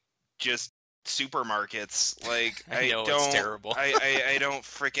like just supermarkets. Like, I know it's terrible. I don't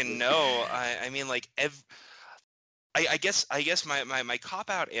freaking know. I mean, like, I guess my cop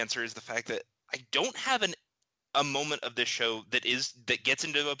out answer is the fact that I don't have a moment of this show that gets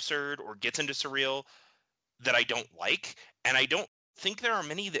into absurd or gets into surreal that I don't like, and I don't think there are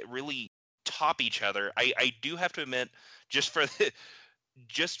many that really top each other. I do have to admit, I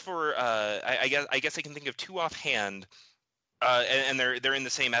guess I can think of two offhand, and they're in the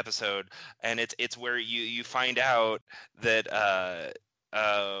same episode, and it's where you find out that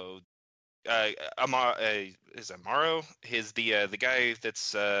is Amaro, the guy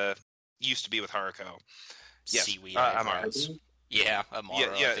that's used to be with Haruko. Yes, Seaweed eyebrows. Amaro. Yeah,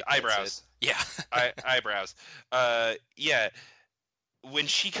 Amaro. Yeah, eyebrows. Yeah. Eyebrows. Yeah. When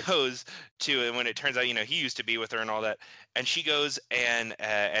she goes to, and when it turns out, he used to be with her and all that, and she goes and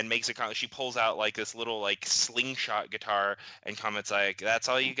makes a comment. She pulls out like this little like slingshot guitar and comments like, "That's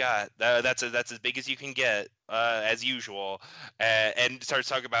all you got. That's as big as you can get, as usual," and starts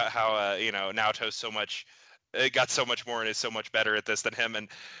talking about how Naoto's got so much more and is so much better at this than him, and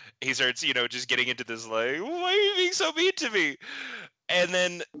he starts just getting into this like, "Why are you being so mean to me?" And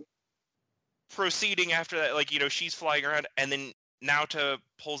then proceeding after that, like, she's flying around, and then Naoto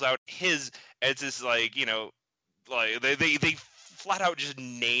pulls out his, it's this like, like they flat out just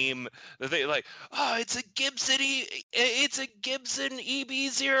name, they like, oh, it's a Gibson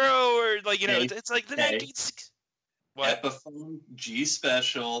EB0, or like, it's like the 1960s. What? Epiphone G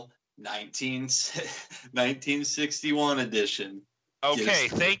Special 1961 edition. Okay,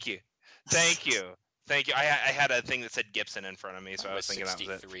 thank you. I had a thing that said Gibson in front of me, so I was thinking that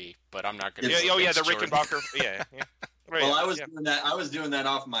was it. But I'm not going to. Yeah, the Rickenbacker. Yeah. Right, well, I was doing that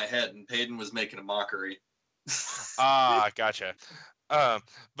off my head, and Paden was making a mockery. Gotcha.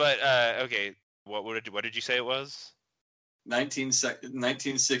 But okay, what did you say it was?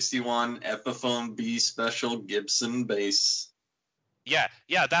 1961 Epiphone B Special Gibson bass. Yeah,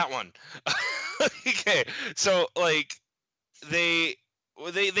 that one. Okay, so like they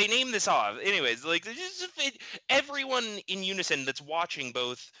name this off. Anyways, like everyone in unison that's watching,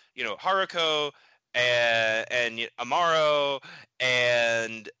 both Haruko and Amaro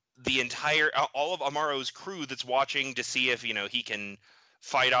and the entire all of Amaro's crew that's watching to see if he can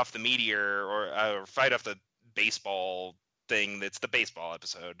fight off the meteor or fight off the baseball thing. That's the baseball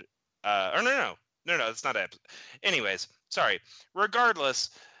episode. Or no, No, it's not anyways, sorry. Regardless,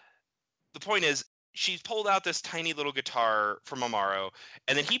 the point is, she's pulled out this tiny little guitar from Amaro,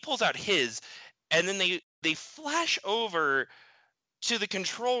 and then he pulls out his, and then they flash over to the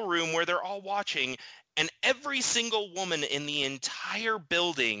control room where they're all watching, and every single woman in the entire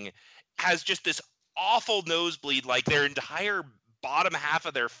building has just this awful nosebleed, like their entire bottom half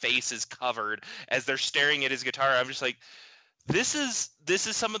of their face is covered as they're staring at his guitar. I'm just like, this is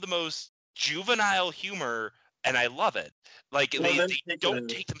some of the most juvenile humor, and I love it. Like, Well, they don't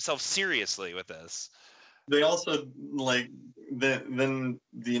take themselves seriously with this. They also, like, then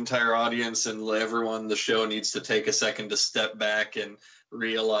the entire audience and everyone in the show needs to take a second to step back and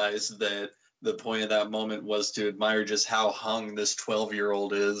realize that the point of that moment was to admire just how hung this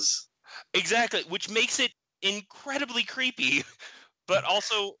 12-year-old is. Exactly, which makes it incredibly creepy, but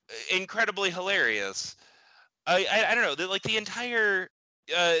also incredibly hilarious. I don't know, like the entire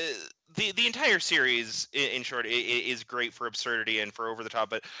the entire series, in short, is great for absurdity and for over the top.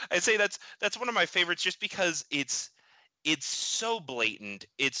 But I'd say that's one of my favorites, just because it's so blatant,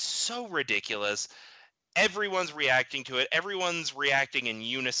 it's so ridiculous. Everyone's reacting to it. Everyone's reacting in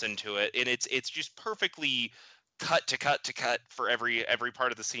unison to it, and it's just perfectly cut to cut to cut for every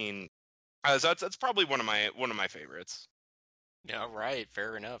part of the scene. So that's probably one of my favorites. Yeah, right.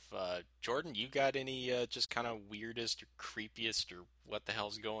 Fair enough. Jordan, you got any just kind of weirdest or creepiest or what the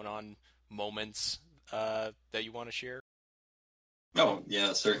hell's going on moments that you want to share? Oh,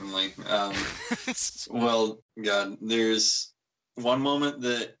 yeah, certainly. Well, God, there's one moment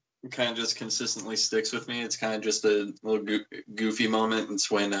that kind of just consistently sticks with me. It's kind of just a little goofy moment. It's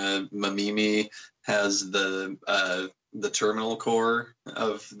when Mamimi has the terminal core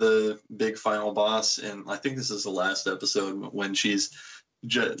of the big final boss, and I think this is the last episode when she's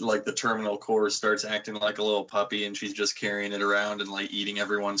like the terminal core starts acting like a little puppy, and she's just carrying it around and like eating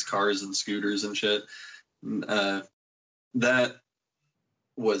everyone's cars and scooters and shit. That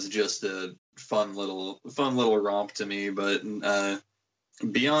was just a fun little romp to me. But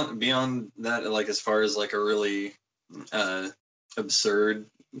beyond that, like as far as like a really absurd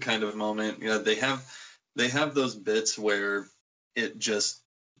kind of moment, they have those bits where it just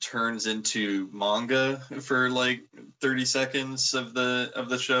turns into manga for like 30 seconds of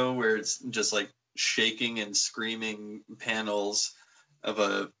the show, where it's just like shaking and screaming panels of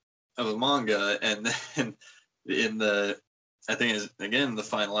a manga, and then in the, I think it's, again, the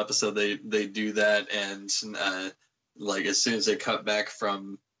final episode, they do that, and like as soon as they cut back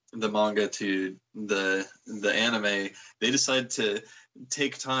from the manga to the anime, they decide to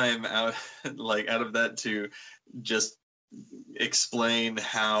take time out of that to just explain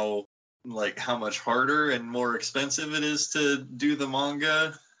how much harder and more expensive it is to do the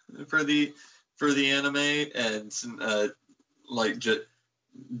manga for the anime, and like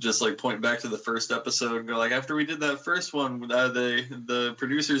just like point back to the first episode and go like, after we did that first one, the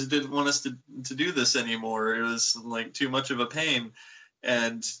producers didn't want us to do this anymore. It was like too much of a pain,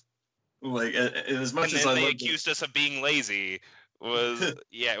 and like as much as they accused us of being lazy. Was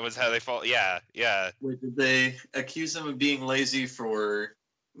yeah, it was how they fall. Yeah. Wait, did they accuse them of being lazy for?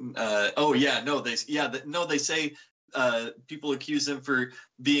 They say people accuse them for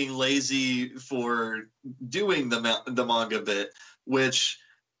being lazy for doing the manga bit, which,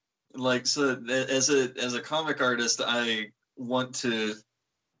 like, so as a comic artist, I want to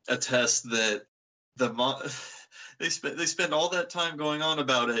attest that they spend all that time going on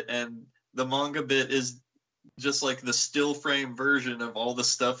about it, and the manga bit is just like the still frame version of all the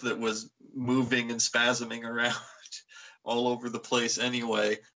stuff that was moving and spasming around all over the place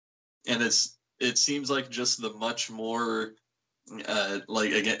anyway. And it seems like just the much more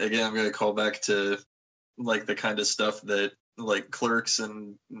like again I'm going to call back to like the kind of stuff that like Clerks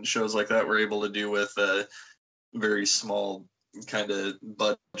and shows like that were able to do with a very small kind of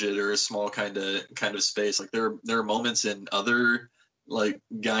budget or a small kind of space. Like there are moments in other like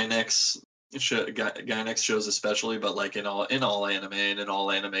Gainax shows especially, but like in all anime and in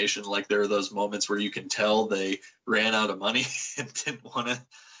all animation, like there are those moments where you can tell they ran out of money and didn't want to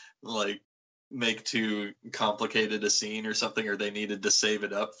like make too complicated a scene or something, or they needed to save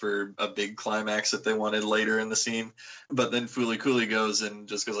it up for a big climax that they wanted later in the scene. But then Fooly Cooly goes and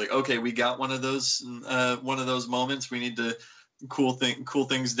just goes like, okay, we got one of those moments. We need to cool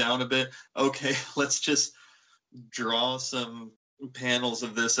things down a bit. Okay, let's just draw some panels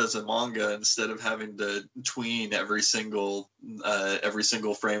of this as a manga instead of having to tween every single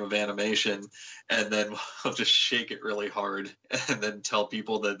frame of animation, and then we'll just shake it really hard and then tell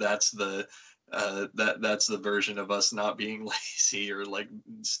people that that's the version of us not being lazy or like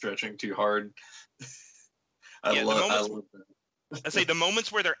stretching too hard. I love that. I say the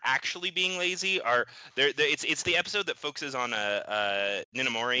moments where they're actually being lazy are it's the episode that focuses on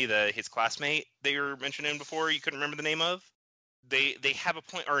Ninamori, his classmate that you were mentioning before. You couldn't remember the name of. They have a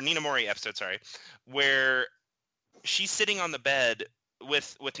point, or Ninamori episode, sorry, where she's sitting on the bed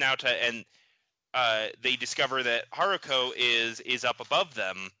with Naota, and they discover that Haruko is up above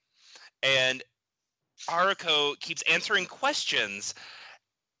them, and Haruko keeps answering questions,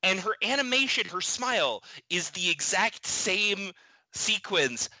 and her animation, her smile, is the exact same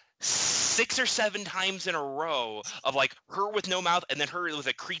sequence 6 or 7 times in a row of like her with no mouth and then her with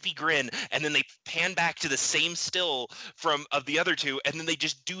a creepy grin, and then they pan back to the same still of the other two, and then they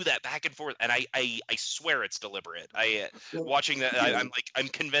just do that back and forth, and I swear it's deliberate. Watching that, I'm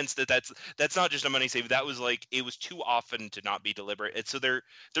convinced that that's not just a money save. That was like, it was too often to not be deliberate. And so they're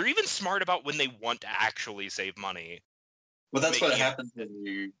even smart about when they want to actually save money. Well, that's what happens when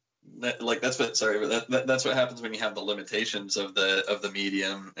you that's what happens when you have the limitations of the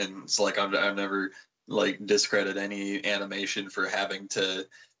medium. And it's like I've never like discredit any animation for having to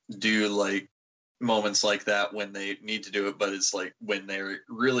do like moments like that when they need to do it, but it's like when they're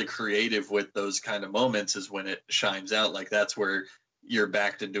really creative with those kind of moments is when it shines out. Like that's where you're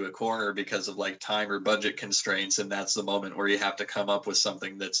backed into a corner because of like time or budget constraints, and that's the moment where you have to come up with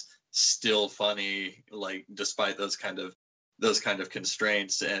something that's still funny, like despite those kind of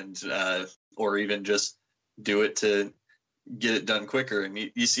constraints, and or even just do it to get it done quicker. And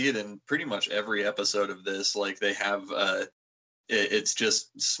you see it in pretty much every episode of this. Like they have it's just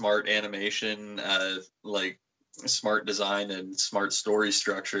smart animation, like smart design and smart story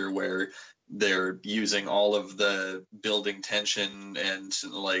structure, where they're using all of the building tension and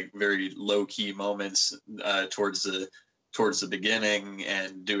like very low key moments towards the beginning,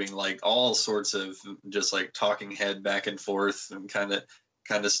 and doing like all sorts of just like talking head back and forth and kind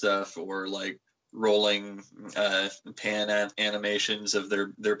of stuff, or like rolling pan animations of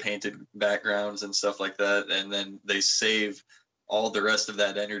their painted backgrounds and stuff like that. And then they save all the rest of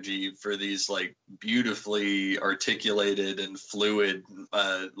that energy for these like beautifully articulated and fluid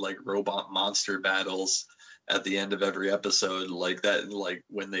like robot monster battles at the end of every episode, like that, like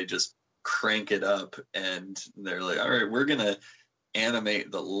when they just crank it up and they're like, all right, we're gonna animate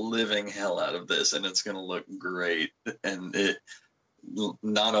the living hell out of this and it's gonna look great. And it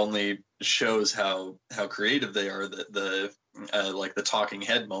not only shows how creative they are, that the like the talking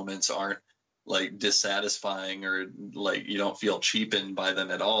head moments aren't like dissatisfying, or like you don't feel cheapened by them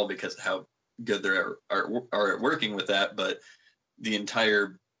at all because of how good they are at working with that. But the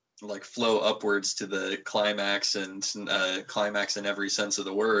entire like flow upwards to the climax, and climax in every sense of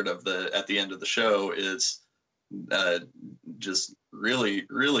the word of at the end of the show is just really,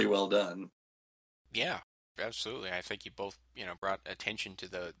 really well done. Yeah, absolutely. I think you both, brought attention to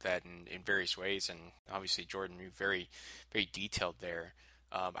that in various ways, and obviously Jordan, you're very, very detailed there.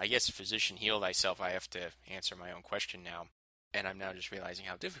 I guess physician heal thyself. I have to answer my own question now, and I'm now just realizing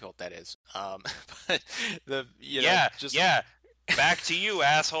how difficult that is. But back to you,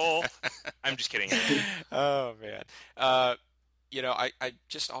 asshole. I'm just kidding. Oh man. I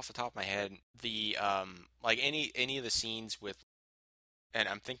just off the top of my head, the like any of the scenes with, and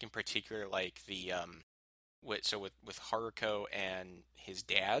I'm thinking particular like the with Haruko and his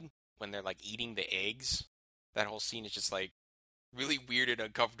dad when they're like eating the eggs. That whole scene is just like really weird and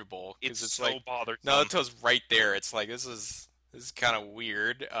uncomfortable. It's so like, bothersome. Naruto's right there. It's like this is kind of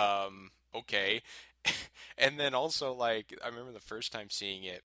weird. Okay. And then also like I remember the first time seeing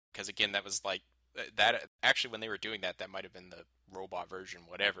it, because again that was like that actually when they were doing that might have been the robot version,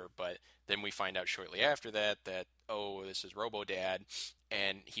 whatever. But then we find out shortly after that oh, this is Robo Dad,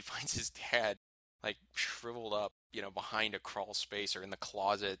 and he finds his dad like shriveled up, behind a crawl space or in the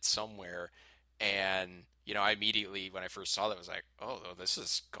closet somewhere. And I immediately, when I first saw that, was like, oh, this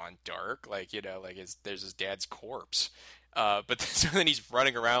has gone dark. Like, there's his dad's corpse. But so then he's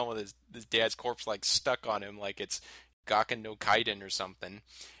running around with his dad's corpse like stuck on him, like it's Gakken no Kaiden or something.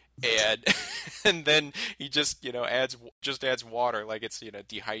 And and then he just adds water, like it's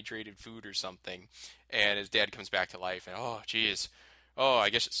dehydrated food or something. And his dad comes back to life, and oh geez, oh I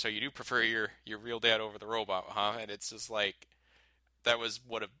guess so you do prefer your real dad over the robot, huh? And it's just like that was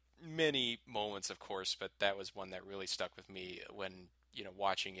one of many moments, of course, but that was one that really stuck with me when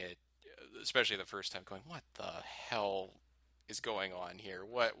watching it, especially the first time, going, what the hell is going on here?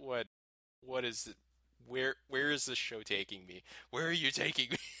 What is it? Where is this show taking me? Where are you taking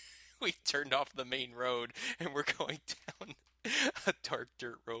me? We turned off the main road and we're going down a dark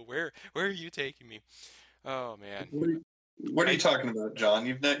dirt road. Where are you taking me? Oh man. What are you talking about, John?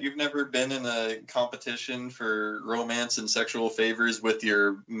 You've never been in a competition for romance and sexual favors with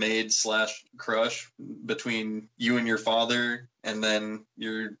your maid slash crush between you and your father, and then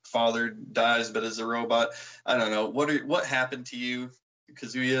your father dies but is a robot. I don't know. What happened to you,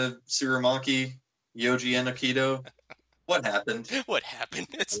 Kazuya Tsurumaki, Yoji Enokido? What happened? What happened?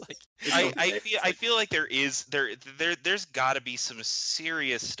 It's like I feel like there's got to be some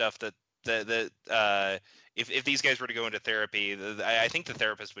serious stuff that if these guys were to go into therapy, I think the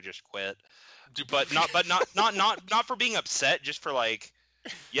therapist would just quit. But not for being upset, just for like,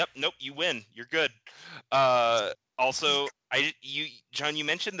 yep, nope, you win, you're good. Also, John, you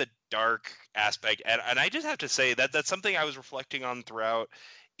mentioned the dark aspect, and I just have to say that's something I was reflecting on throughout,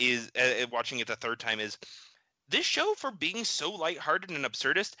 is watching it the third time, is this show, for being so lighthearted and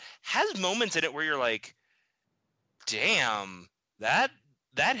absurdist, has moments in it where you're like, damn, that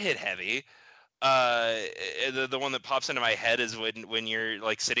hit heavy. The one that pops into my head is when you're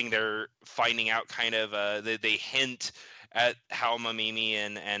like sitting there finding out kind of they hint at how Mamimi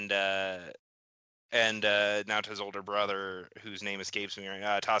and Naoto's older brother, whose name escapes me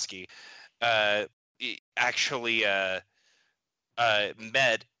right, Toski, actually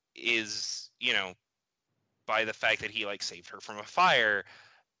met, is, you know, by the fact that he like saved her from a fire,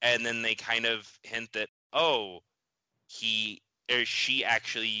 and then they kind of hint that, oh, he or she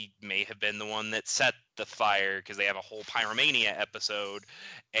actually may have been the one that set the fire, because they have a whole Pyromania episode,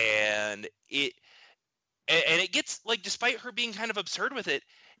 and it gets like, despite her being kind of absurd with it,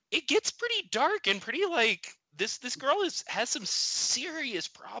 it gets pretty dark and pretty like, this girl has some serious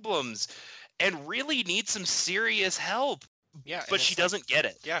problems and really needs some serious help. Yeah, but she doesn't get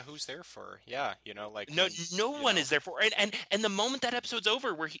it. Yeah, who's there for her? Yeah, you know, like no one is there for her. And the moment that episode's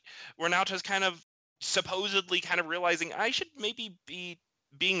over, where Naoto's kind of supposedly kind of realizing, I should maybe be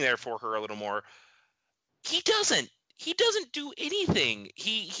being there for her a little more, he doesn't do anything.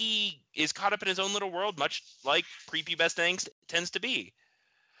 He is caught up in his own little world, much like prepubescent angst tends to be.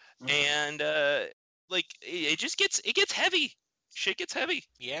 And like, it gets heavy. Shit gets heavy.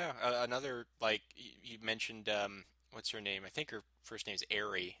 Yeah, another, like you mentioned, what's her name? I think her first name is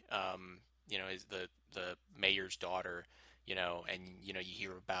Aerie. You know, is the mayor's daughter. You know, and you know, you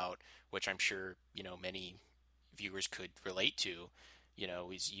hear about, which I'm sure, you know, many viewers could relate to. You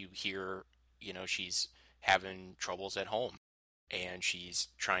know, is you hear, you know, she's having troubles at home, and she's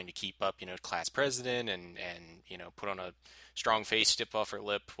trying to keep up, you know, class president, and you know, put on a strong face, stiff off her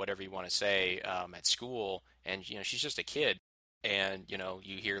lip, whatever you want to say, at school, and you know, she's just a kid. And you know,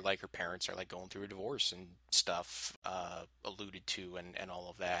 you hear like her parents are like going through a divorce and stuff, alluded to, and all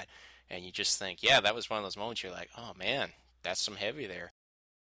of that, and you just think, yeah, that was one of those moments you're like, oh man, that's some heavy there.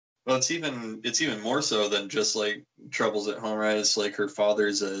 Well, it's even more so than just like troubles at home, right? It's like her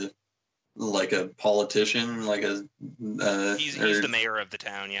father's a politician, like he's the mayor of the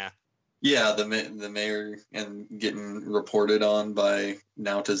town, yeah. Yeah, the mayor, and getting reported on by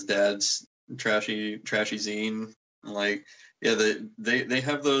Naota's dad's trashy zine. Like, yeah, they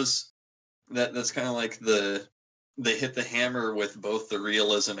have those. That's kind of like they hit the hammer with both the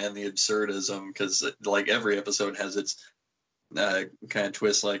realism and the absurdism, because like every episode has its kind of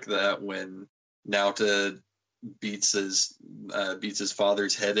twist like that, when Naota beats his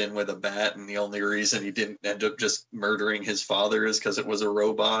father's head in with a bat, and the only reason he didn't end up just murdering his father is because it was a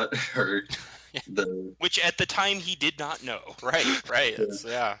robot, or which at the time he did not know. Right.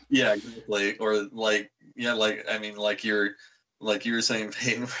 Yeah, exactly. Or like, yeah, like, I mean, like you were saying,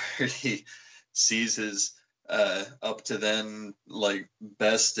 Peyton, where he sees his up to then like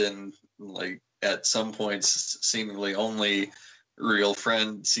best and like at some points seemingly only real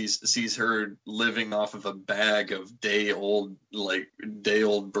friend sees her living off of a bag of day old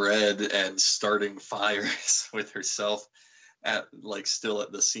bread and starting fires with herself at like still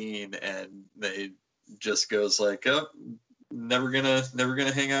at the scene, and they just goes like, oh, never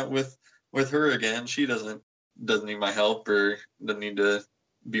gonna hang out with her again. She doesn't need my help or doesn't need to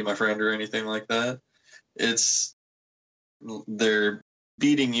be my friend or anything like that. They're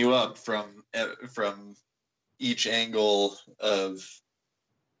beating you up from each angle of,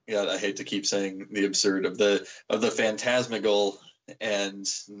 yeah, I hate to keep saying the absurd, of the phantasmical and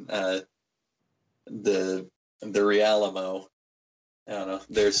the realimo. I don't know.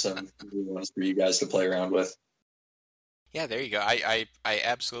 There's some new ones for you guys to play around with. Yeah, there you go. I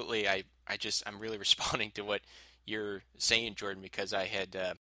absolutely, I'm really responding to what you're saying, Jordan, because I had,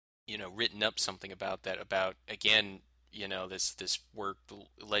 you know, written up something about that, about, again, you know, this work, The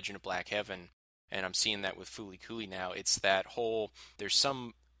Legend of Black Heaven, and I'm seeing that with Fooly Cooly now. It's that whole, there's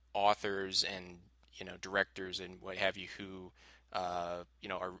some authors and, you know, directors and what have you who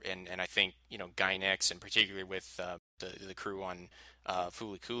and I think, Guy Nex, and particularly with the crew on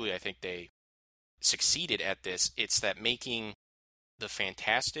Fooly Cooly, I think they succeeded at this. It's that making the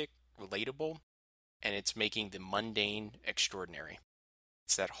fantastic relatable, and it's making the mundane extraordinary.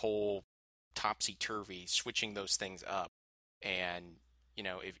 It's that whole topsy-turvy, switching those things up. And,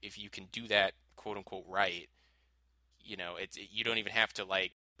 if you can do that, quote unquote, right, you don't even have to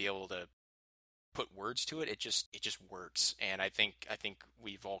like be able to put words to it. It just works. And I think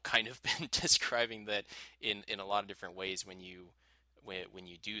we've all kind of been describing that in a lot of different ways when you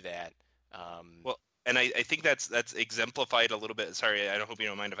do that. Well, and I think that's exemplified a little bit. Sorry, I hope you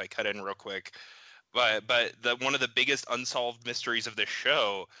don't mind if I cut in real quick. But one of the biggest unsolved mysteries of this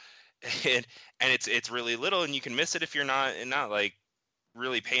show, and it's really little, and you can miss it if you're not like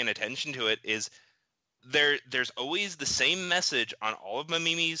really paying attention to it, is there's always the same message on all of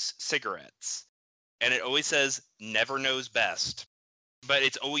Mamimi's cigarettes, and it always says "never knows best," but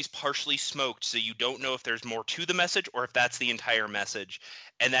it's always partially smoked, so you don't know if there's more to the message or if that's the entire message.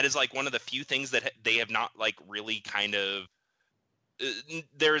 And that is like one of the few things that they have not like really kind of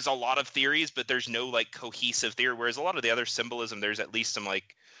there's a lot of theories, but there's no like cohesive theory, whereas a lot of the other symbolism, there's at least some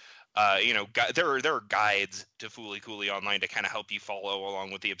like there are guides to Fooly Cooly online to kind of help you follow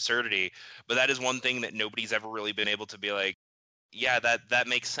along with the absurdity. But that is one thing that nobody's ever really been able to be like, yeah, that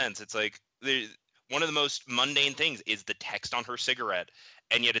makes sense. It's like one of the most mundane things is the text on her cigarette,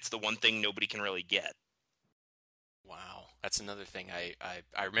 and yet it's the one thing nobody can really get. Wow, that's another thing.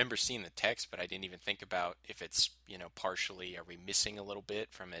 I remember seeing the text, but I didn't even think about if it's, partially, are we missing a little bit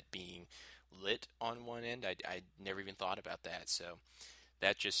from it being lit on one end? I never even thought about that. So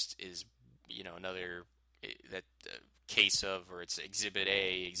that just is, another that case of, or it's Exhibit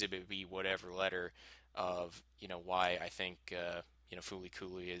A, Exhibit B, whatever letter of, why I think, Fooly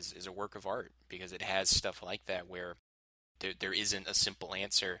Cooly is a work of art, because it has stuff like that where there isn't a simple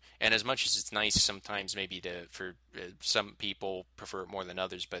answer. And as much as it's nice sometimes maybe for some people prefer it more than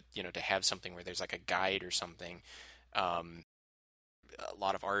others, but to have something where there's like a guide or something, a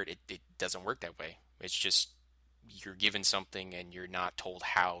lot of art, it doesn't work that way. It's just you're given something and you're not told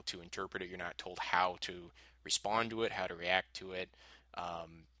how to interpret it. You're not told how to respond to it, how to react to it.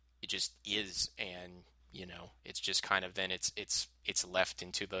 It just is, and it's just kind of then it's left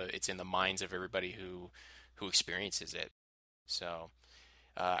it's in the minds of everybody who experiences it. So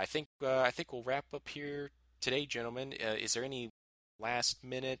I think we'll wrap up here today, gentlemen. Is there any last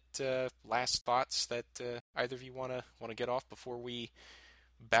minute last thoughts that either of you want to get off before we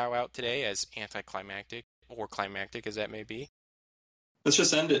bow out today, as anticlimactic or climactic as that may be? Let's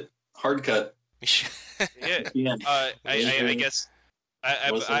just end it. Hard cut. Yeah. I guess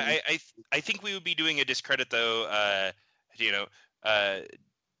I think we would be doing a discredit though.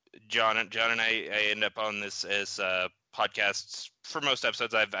 John and I end up on this as podcasts for most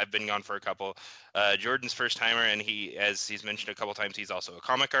episodes. I've been gone for a couple. Jordan's first timer, and as he's mentioned a couple times, he's also a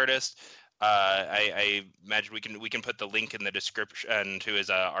comic artist. I imagine we can put the link in the description to his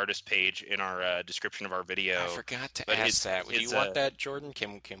artist page in our description of our video. I forgot to ask that. Do you want that, Jordan?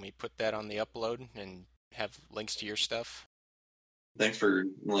 Can we put that on the upload and have links to your stuff? Thanks for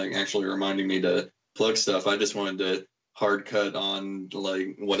actually reminding me to plug stuff. I just wanted to hard cut on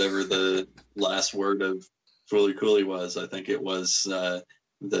whatever the last word of Fooly Cooly was. I think it was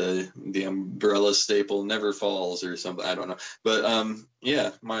the umbrella staple never falls or something. I don't know. But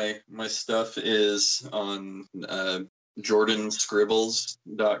yeah, my stuff is on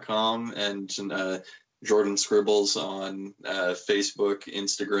jordanscribbles.com and Jordan Scribbles on Facebook,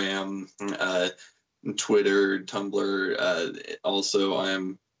 Instagram, Twitter, Tumblr. Also,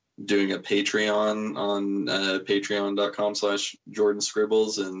 I'm doing a Patreon on patreon.com/Jordan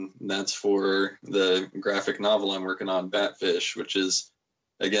Scribbles, and that's for the graphic novel I'm working on, Batfish, which is,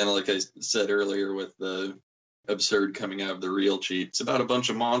 again, like I said earlier with the absurd coming out of the real cheat, it's about a bunch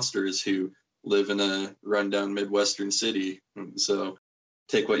of monsters who live in a rundown Midwestern city. So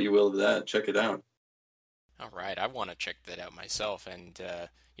take what you will of that. Check it out. All right, I want to check that out myself, and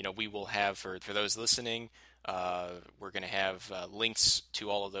we will have for those listening. We're going to have links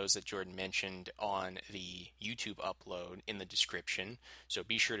to all of those that Jordan mentioned on the YouTube upload in the description, so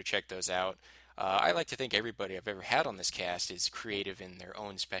be sure to check those out. I like to think everybody I've ever had on this cast is creative in their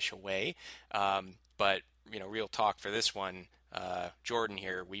own special way, but real talk for this one, Jordan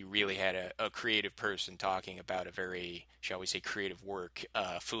here, we really had a creative person talking about a very, shall we say, creative work,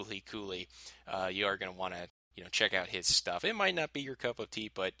 Fooly Cooly. You are going to want to check out his stuff. It might not be your cup of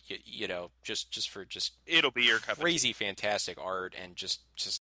tea, but just it'll be your cup crazy of tea. Fantastic art and just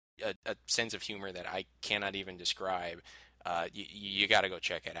a sense of humor that I cannot even describe. You got to go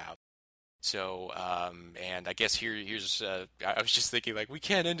check it out. So, and I guess here's I was just thinking like we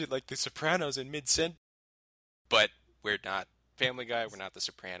can't end it like The Sopranos in mid-sentence, but we're not Family Guy, we're not The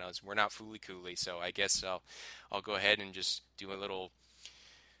Sopranos, we're not Fooly Cooly. So I guess I'll go ahead and just do a little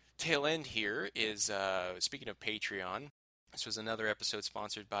tail end here. Is speaking of Patreon. This was another episode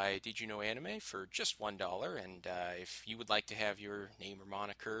sponsored by Did You Know Anime for just $1. And if you would like to have your name or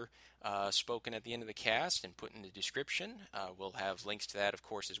moniker spoken at the end of the cast and put in the description, we'll have links to that, of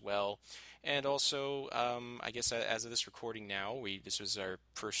course, as well. And also, I guess as of this recording now, this was our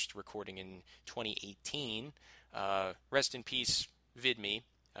first recording in 2018. Rest in peace, VidMe.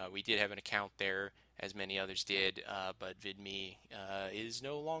 We did have an account there, as many others did, but VidMe is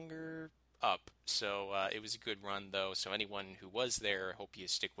no longer up. So it was a good run, though. So anyone who was there, I hope you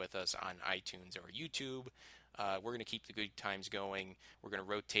stick with us on iTunes or YouTube. We're going to keep the good times going. We're going to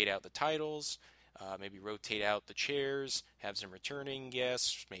rotate out the titles, maybe rotate out the chairs, have some returning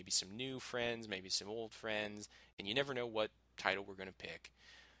guests, maybe some new friends, maybe some old friends, and you never know what title we're going to pick.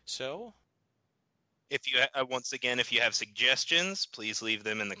 So If you once again, if you have suggestions, please leave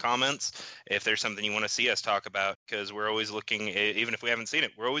them in the comments. If there's something you want to see us talk about, because we're always looking, even if we haven't seen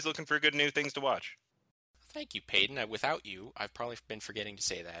it, we're always looking for good new things to watch. thank you, Paden. Without you, I've probably been forgetting to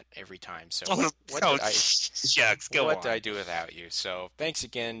say that every time. So Shucks, go what on. did I do without you? So thanks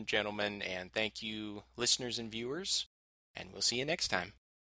again, gentlemen, and thank you, listeners and viewers, and we'll see you next time.